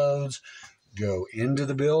 dead loads go into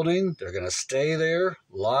the building. They're going to stay there.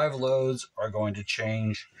 Live loads are going to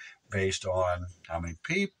change based on how many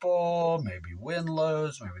people, maybe wind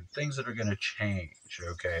loads, maybe things that are going to change,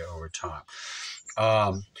 okay, over time.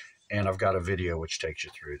 And I've got a video which takes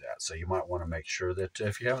you through that. So you might want to make sure that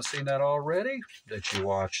if you haven't seen that already, that you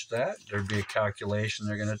watch that. There'd be a calculation.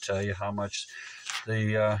 They're going to tell you how much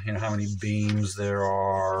how many beams there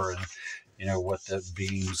are, and what the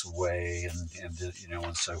beams weigh and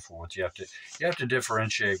so forth. You have to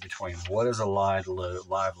differentiate between what is a live load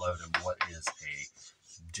and what is a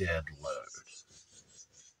dead load.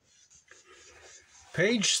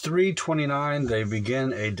 Page 329, they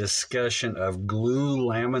begin a discussion of glue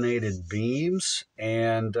laminated beams,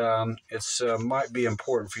 and it's might be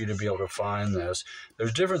important for you to be able to find this.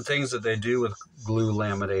 There's different things that they do with glue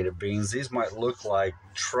laminated beams. These might look like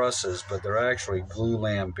trusses, but they're actually glue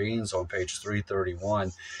lam beams on page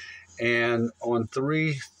 331. And on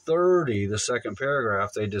 330, the second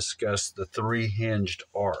paragraph, they discuss the three-hinged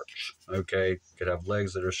arch. Okay, could have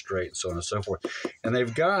legs that are straight and so on and so forth. And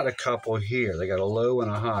they've got a couple here. They got a low and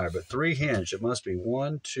a high, but three-hinged. It must be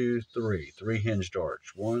 1, 2, 3. Three-hinged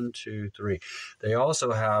arch. 1, 2, 3. They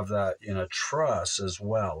also have that in a truss as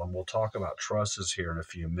well, and we'll talk about trusses here in a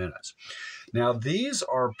few minutes. Now, these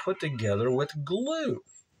are put together with glue.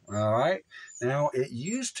 All right. Now, it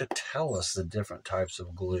used to tell us the different types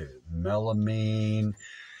of glue: melamine,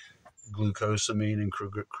 glucosamine, and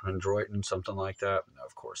chondroitin, something like that. No,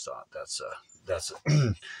 of course not.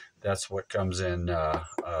 That's what comes in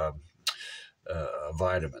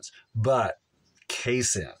vitamins. But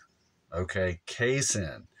casein, okay,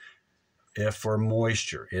 casein. If for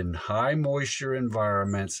moisture, in high moisture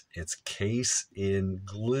environments, it's casein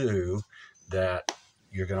glue that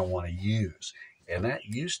you're going to want to use. And that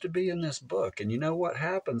used to be in this book. And you know what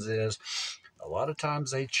happens is a lot of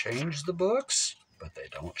times they change the books, but they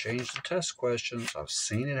don't change the test questions. I've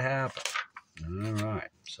seen it happen. All right.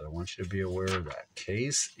 So I want you to be aware of that.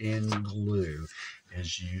 Casein glue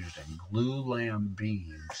is used in glue lam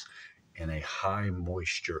beams in a high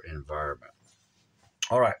moisture environment.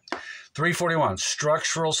 All right. 341,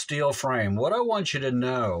 structural steel frame. What I want you to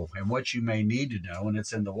know, and what you may need to know, and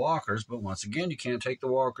it's in the walkers, but once again, you can't take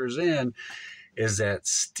the walkers in, is that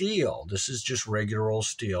steel, this is just regular old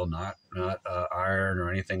steel, not iron or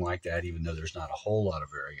anything like that, even though there's not a whole lot of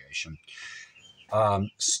variation.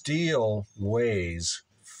 Steel weighs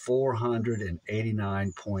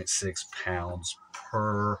 489.6 pounds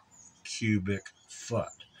per cubic foot.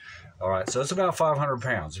 All right, so it's about 500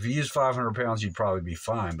 pounds. If you use 500 pounds, you'd probably be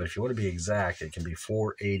fine. But if you want to be exact, it can be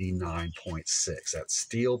 489.6. That's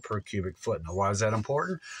steel per cubic foot. Now, why is that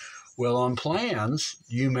important? Well, on plans,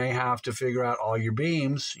 you may have to figure out all your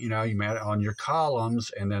beams, you may on your columns,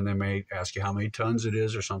 and then they may ask you how many tons it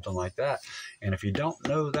is or something like that. And if you don't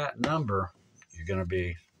know that number, you're going to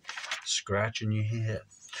be scratching your head.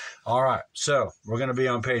 All right, so we're going to be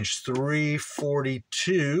on page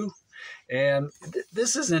 342. And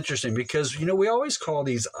this is interesting because, we always call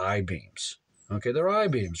these I-beams. Okay, they're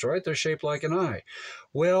I-beams, right? They're shaped like an I.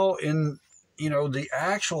 Well, the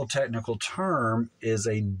actual technical term is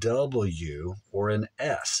a W or an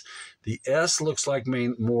S. The S looks like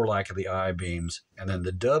more like the I-beams, and then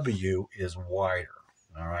the W is wider.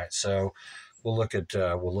 All right, so we'll look at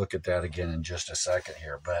that again in just a second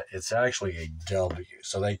here, but it's actually a W.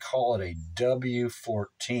 So they call it a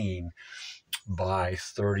W14 by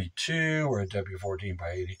 32 or a W14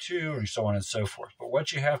 by 82 or so on and so forth. But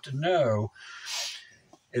what you have to know,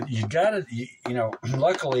 you got to,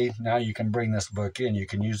 luckily now you can bring this book in. You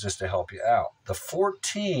can use this to help you out. The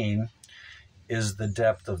 14 is the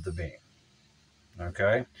depth of the beam.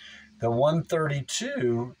 Okay. The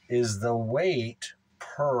 132 is the weight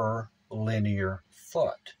per linear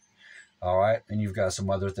foot. All right. And you've got some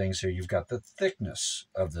other things here. You've got the thickness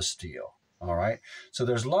of the steel. All right. So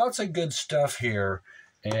there's lots of good stuff here.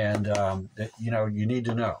 And, you need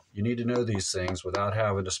to know. You need to know these things without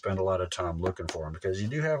having to spend a lot of time looking for them, because you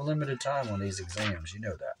do have limited time on these exams. You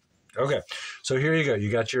know that. Okay, so here you go. You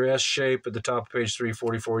got your S shape at the top of page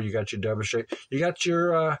 344. You got your W shape. You got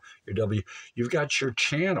your W. You've got your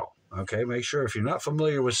channel. Okay, make sure if you're not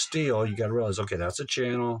familiar with steel, you got to realize, okay, that's a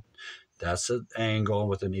channel. That's an angle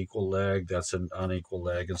with an equal leg. That's an unequal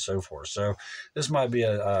leg, and so forth. So this might be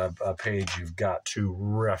a page you've got to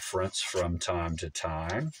reference from time to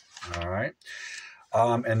time. All right.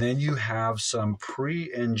 And then you have some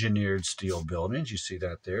pre-engineered steel buildings. You see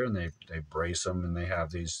that there, and they brace them, and they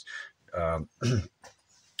have these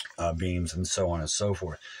beams and so on and so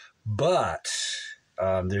forth. But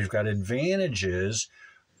they've got advantages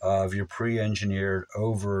of your pre-engineered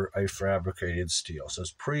over a fabricated steel. So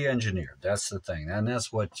it's pre-engineered. That's the thing. And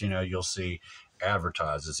that's what, you'll see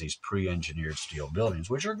advertised as these pre-engineered steel buildings,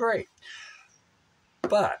 which are great.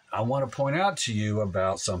 But I want to point out to you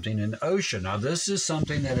about something in OSHA. Now, this is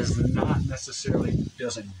something that is not necessarily,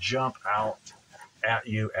 doesn't jump out at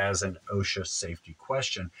you as an OSHA safety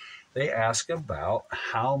question. They ask about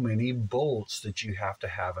how many bolts that you have to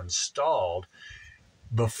have installed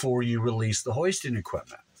before you release the hoisting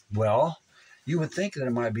equipment. Well, You would think that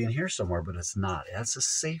it might be in here somewhere, but it's not. That's a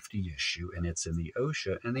safety issue, and it's in the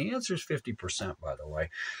OSHA. And the answer is 50%, by the way.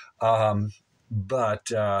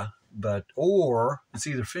 Or it's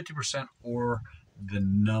either 50% or the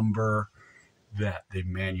number that the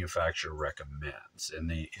manufacturer recommends, and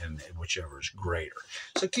whichever is greater.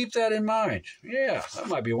 So keep that in mind. Yeah, that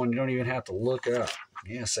might be one you don't even have to look up.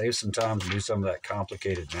 Yeah, save some time to do some of that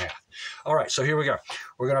complicated math. All right, so here we go.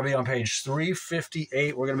 We're going to be on page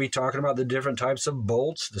 358. We're going to be talking about the different types of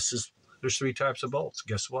bolts. There's 3 types of bolts.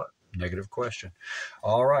 Guess what? Negative question.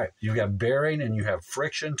 All right, you've got bearing and you have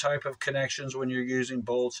friction type of connections when you're using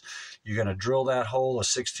bolts. You're going to drill that hole a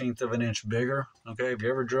 1/16 of an inch bigger. Okay, have you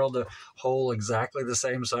ever drilled a hole exactly the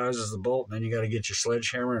same size as the bolt, and then you got to get your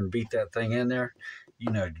sledgehammer and beat that thing in there? You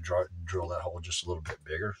know, drill that hole just a little bit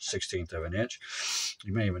bigger, 1/16 of an inch.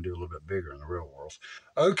 You may even do a little bit bigger in the real world.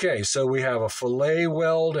 Okay, so we have a fillet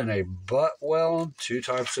weld and a butt weld, 2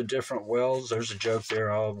 types of different welds. There's a joke there.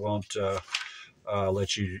 I won't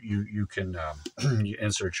let you can you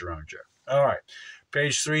insert your own joke. All right,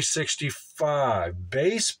 page 365,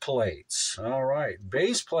 base plates. All right,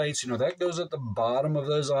 base plates, that goes at the bottom of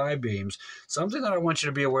those I-beams. Something that I want you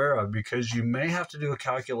to be aware of, because you may have to do a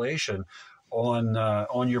calculation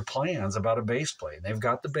on your plans about a base plate. They've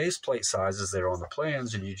got the base plate sizes there on the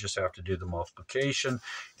plans, and you just have to do the multiplication,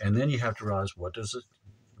 and then you have to realize what does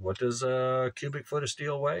a cubic foot of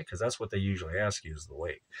steel weigh, because that's what they usually ask you is the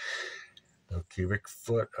weight. The cubic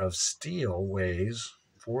foot of steel weighs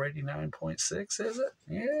 489.6, is it?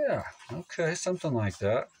 Yeah, okay, something like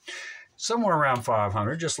that. Somewhere around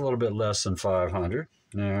 500, just a little bit less than 500.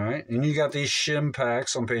 All right, and you got these shim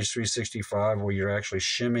packs on page 365 where you're actually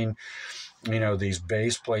shimming these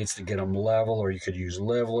base plates to get them level, or you could use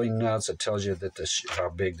leveling nuts. It tells you that how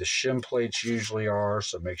big the shim plates usually are,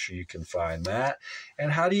 so make sure you can find that.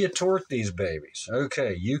 And how do you torque these babies?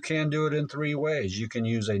 Okay, you can do it in 3 ways. You can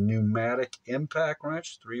use a pneumatic impact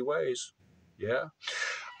wrench, 3 ways. Yeah.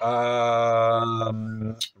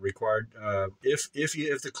 Required if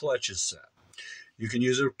the clutch is set. You can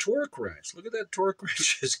use a torque wrench. Look at that torque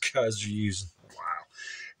wrench these guys are using. Wow.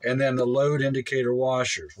 And then the load indicator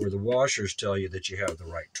washers, where the washers tell you that you have the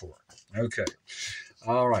right torque. Okay.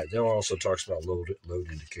 All right. There also talks about load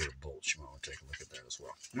indicator bolts. You might want to take a look at that as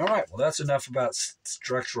well. All right. Well, that's enough about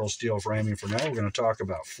structural steel framing for now. We're going to talk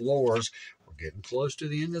about floors. We're getting close to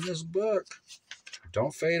the end of this book.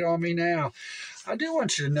 Don't fade on me now. I do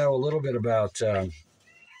want you to know a little bit about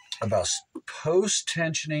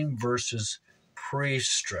post-tensioning versus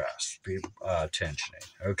pre-stress tensioning.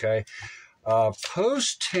 Okay.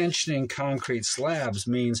 Post-tensioning concrete slabs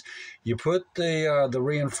means you put the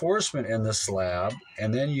reinforcement in the slab,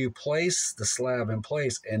 and then you place the slab in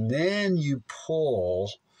place, and then you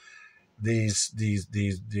pull these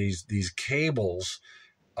cables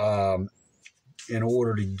in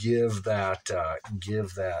order to give that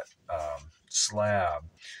slab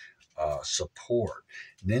support.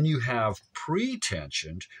 And then you have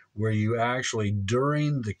pre-tensioned, where you actually,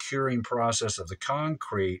 during the curing process of the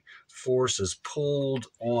concrete, forces pulled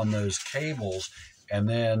on those cables, and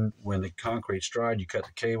then when the concrete's dried, you cut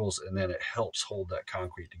the cables, and then it helps hold that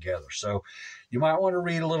concrete together. So you might want to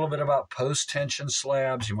read a little bit about post-tension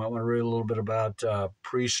slabs. You might want to read a little bit about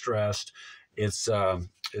pre-stressed. It's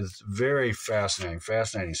very fascinating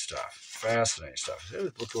stuff.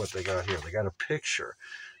 Look at what they got here. They got a picture.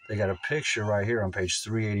 They got a picture right here on page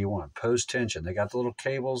 381. Post-tension. They got the little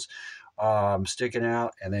cables sticking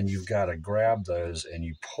out, and then you've got to grab those and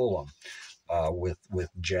you pull them with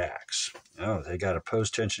jacks. Oh, they got a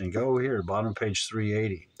post-tension. You go here, bottom of page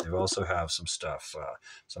 380. They also have some stuff,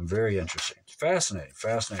 some very interesting, fascinating.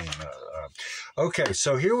 Okay,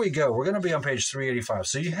 so here we go. We're going to be on page 385.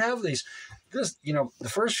 So you have these. The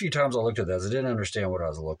first few times I looked at this, I didn't understand what I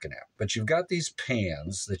was looking at. But you've got these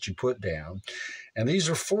pans that you put down, and these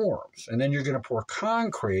are forms. And then you're going to pour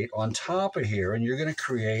concrete on top of here, and you're going to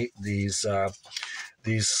create these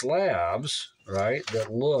slabs, right,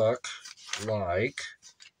 that look like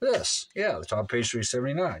this. Yeah, the top of page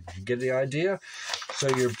 379. You get the idea? So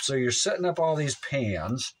you're setting up all these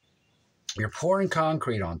pans. You're pouring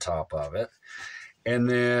concrete on top of it, and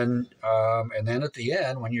then at the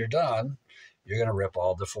end, when you're done, you're going to rip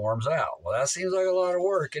all the forms out. Well, that seems like a lot of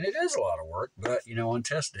work, and it is a lot of work, but, on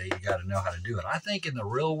test day, you got to know how to do it. I think in the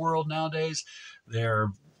real world nowadays,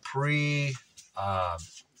 they're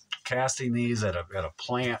casting these at a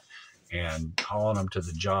plant and hauling them to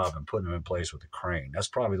the job and putting them in place with a crane. That's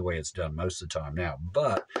probably the way it's done most of the time now.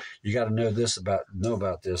 But you got to know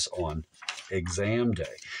about this on exam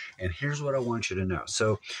day. And here's what I want you to know.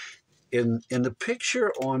 So in the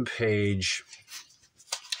picture on page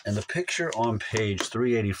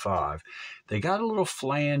 385, they got a little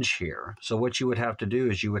flange here. So what you would have to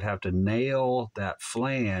do is you would have to nail that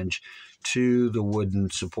flange to the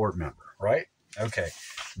wooden support member, right? Okay,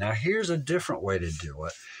 now here's a different way to do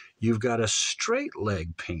it. You've got a straight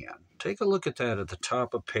leg pan. Take a look at that at the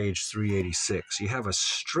top of page 386. You have a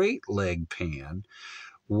straight leg pan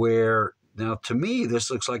where, now to me,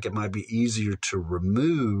 this looks like it might be easier to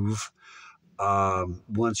remove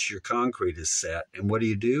once your concrete is set. And what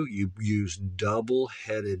do? You use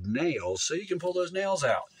double-headed nails so you can pull those nails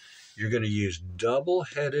out. You're going to use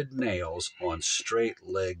double-headed nails on straight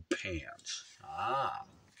leg pans.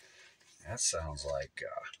 That sounds like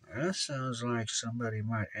somebody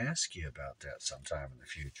might ask you about that sometime in the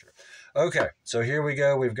future. Okay, so here we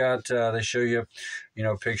go. We've got they show you,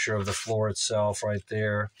 a picture of the floor itself right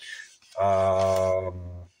there.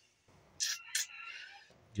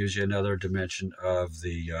 Gives you another dimension of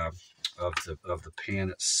the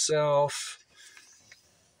pan itself.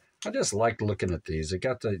 I just like looking at these. They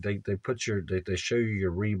show you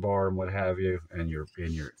your rebar and what have you, and your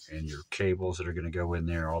cables that are going to go in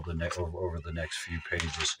there over the next few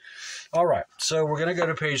pages. All right, so we're going to go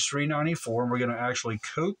to page 394, and we're going to actually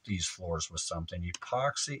coat these floors with something,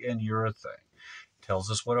 epoxy and urethane.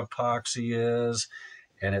 Tells us what epoxy is,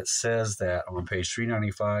 and it says that on page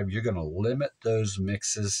 395, you're going to limit those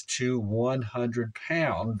mixes to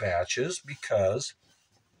 100-pound batches because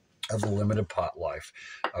of the limited pot life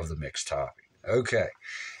of the mixed topping. Okay,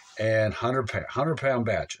 and 100-pound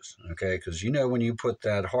batches, okay, because when you put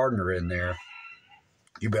that hardener in there,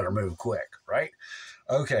 you better move quick, right?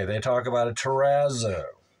 Okay, they talk about a terrazzo,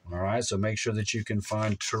 all right, so make sure that you can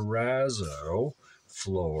find terrazzo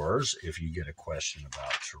floors if you get a question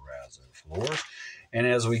about terrazzo floors. And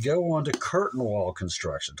as we go on to curtain wall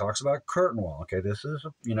construction, talks about curtain wall. Okay, this is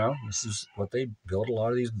what they build a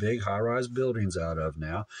lot of these big high-rise buildings out of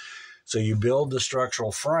now. So you build the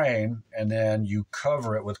structural frame, and then you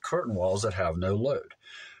cover it with curtain walls that have no load.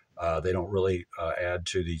 They don't really add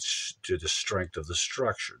to the strength of the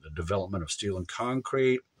structure. The development of steel and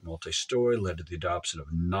concrete, multi-story, led to the adoption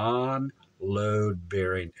of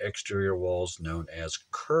non-load-bearing exterior walls known as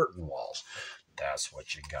curtain walls. That's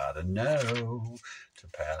what you got to know to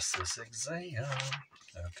pass this exam.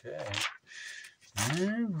 Okay.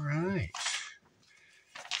 All right.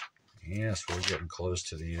 Yes, we're getting close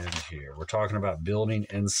to the end here. We're talking about building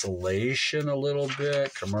insulation a little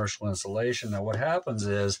bit, commercial insulation. Now, what happens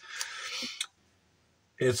is,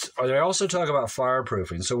 they also talk about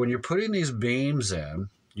fireproofing. So when you're putting these beams in,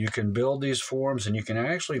 you can build these forms, and you can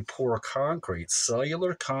actually pour concrete,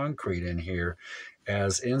 cellular concrete in here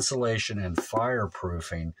as insulation and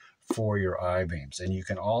fireproofing for your I-beams. And you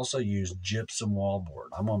can also use gypsum wallboard.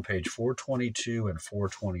 I'm on page 422 and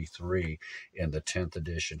 423 in the 10th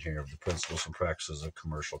edition here of the Principles and Practices of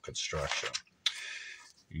Commercial Construction.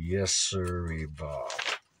 Yes, sir, Bob.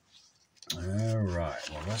 All right,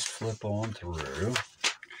 well, let's flip on through.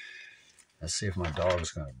 Let's see if my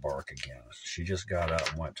dog's going to bark again. She just got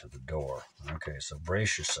out and went to the door. Okay, so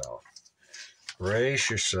brace yourself.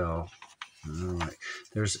 Brace yourself. All right.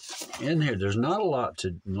 There's not a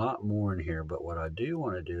lot more in here, but what I do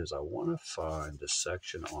want to do is I want to find the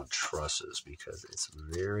section on trusses because it's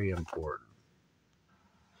very important.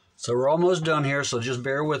 So we're almost done here, so just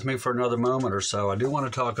bear with me for another moment or so. I do want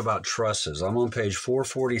to talk about trusses. I'm on page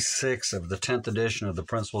 446 of the 10th edition of the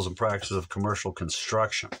Principles and Practices of Commercial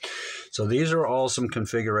Construction. So these are all some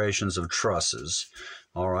configurations of trusses.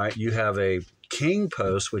 All right, you have a king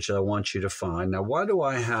post, which I want you to find. Now, why do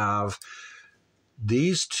I have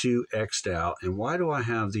these two X'd out, and why do I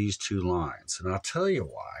have these two lines? And I'll tell you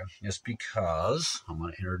why. It's because I'm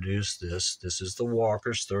going to introduce this. This is the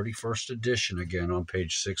Walker's 31st edition, again on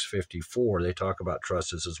page 654. They talk about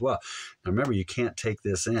trusses as well. Now remember, you can't take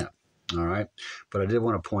this in, all right? But I did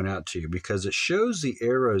want to point out to you because it shows the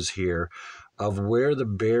arrows here of where the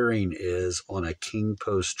bearing is on a king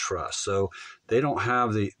post truss. So they don't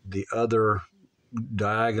have the other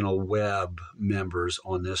diagonal web members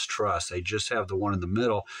on this truss. They just have the one in the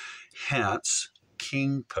middle, hence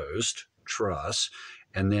king post truss.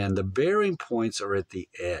 And then the bearing points are at the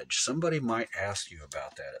edge. Somebody might ask you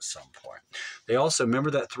about that at some point. They also,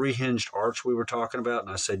 remember that 3-hinged arch we were talking about?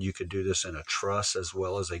 And I said you could do this in a truss as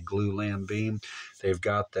well as a glulam beam. They've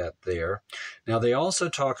got that there. Now, they also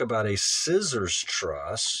talk about a scissors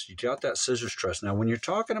truss. You got that scissors truss. Now, when you're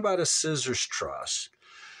talking about a scissors truss,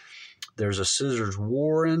 there's a scissors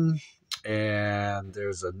Warren, and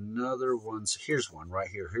there's another one. Here's one right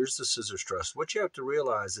here. Here's the scissors truss. What you have to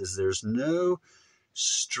realize is there's no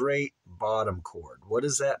straight bottom cord. What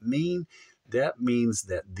does that mean? That means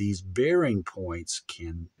that these bearing points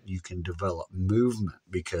you can develop movement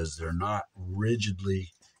because they're not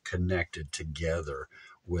rigidly connected together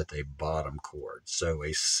with a bottom chord. So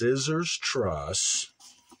a scissors truss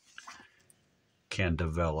can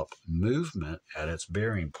develop movement at its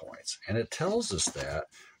bearing points. And it tells us that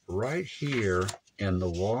right here in the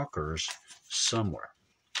walkers somewhere.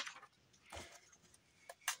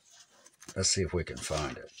 Let's see if we can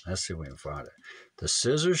find it. The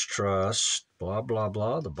scissors truss, blah, blah,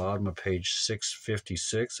 blah, the bottom of page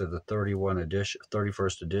 656 of the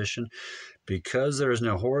 31st edition. Because there is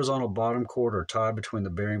no horizontal bottom chord or tie between the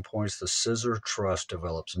bearing points, the scissor truss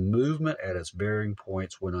develops movement at its bearing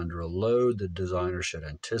points when under a load. The designer should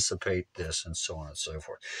anticipate this, and so on and so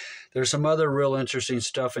forth. There's some other real interesting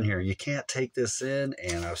stuff in here. You can't take this in,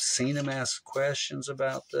 and I've seen them ask questions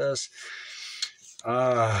about this.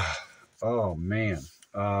 Oh, man.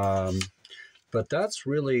 But that's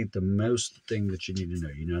really the most thing that you need to know.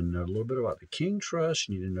 You need to know a little bit about the king truss.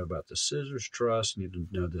 You need to know about the scissors truss. You need to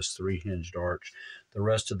know this three-hinged arch. The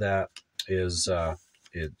rest of that is,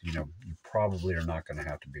 you probably are not going to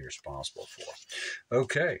have to be responsible for.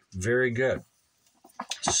 Okay, very good.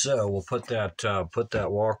 So we'll put that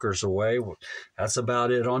walkers away. That's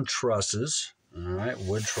about it on trusses. All right,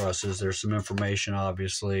 wood trusses. There's some information,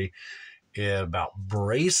 obviously, about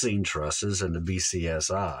bracing trusses in the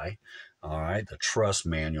BCSI. All right, the truss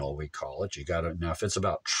manual, we call it. You got to, now if it's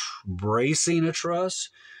about bracing a truss,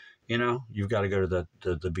 you've got to go to the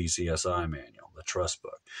BCSI manual, the truss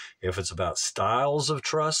book. If it's about styles of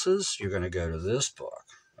trusses, you're going to go to this book.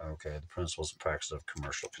 Okay, the Principles and Practices of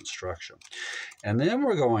Commercial Construction. And then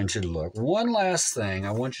we're going to look, one last thing,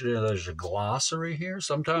 I want you to know there's a glossary here.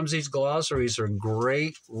 Sometimes these glossaries are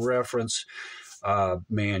great reference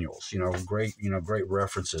manuals, great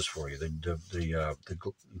references for you.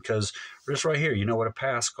 Because just right here, you know what a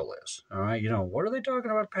Pascal is. All right, what are they talking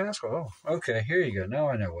about Pascal? Oh, okay, here you go. Now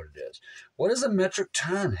I know what it is. What is a metric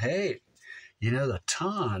ton? Hey, the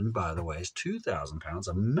ton, by the way, is 2,000 pounds.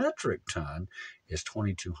 A metric ton is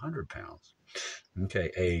 2,200 pounds.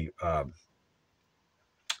 Okay,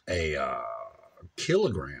 a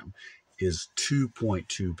kilogram is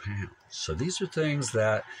 2.2 pounds. So these are things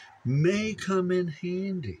that may come in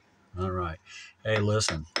handy. All right. Hey,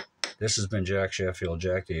 listen, this has been Jack Sheffield,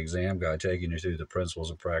 Jack the Exam Guy, taking you through the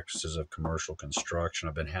principles and practices of commercial construction.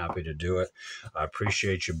 I've been happy to do it. I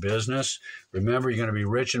appreciate your business. Remember, you're going to be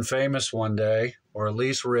rich and famous one day, or at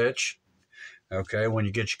least rich. Okay, when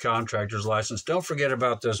you get your contractor's license. Don't forget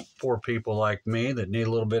about those poor people like me that need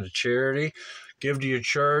a little bit of charity. Give to your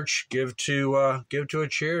church. Give to a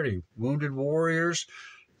charity. Wounded Warriors,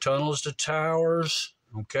 Tunnels to Towers.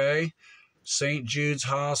 Okay, St. Jude's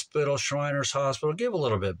Hospital, Shriners Hospital. Give a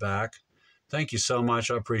little bit back. Thank you so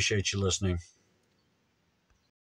much. I appreciate you listening.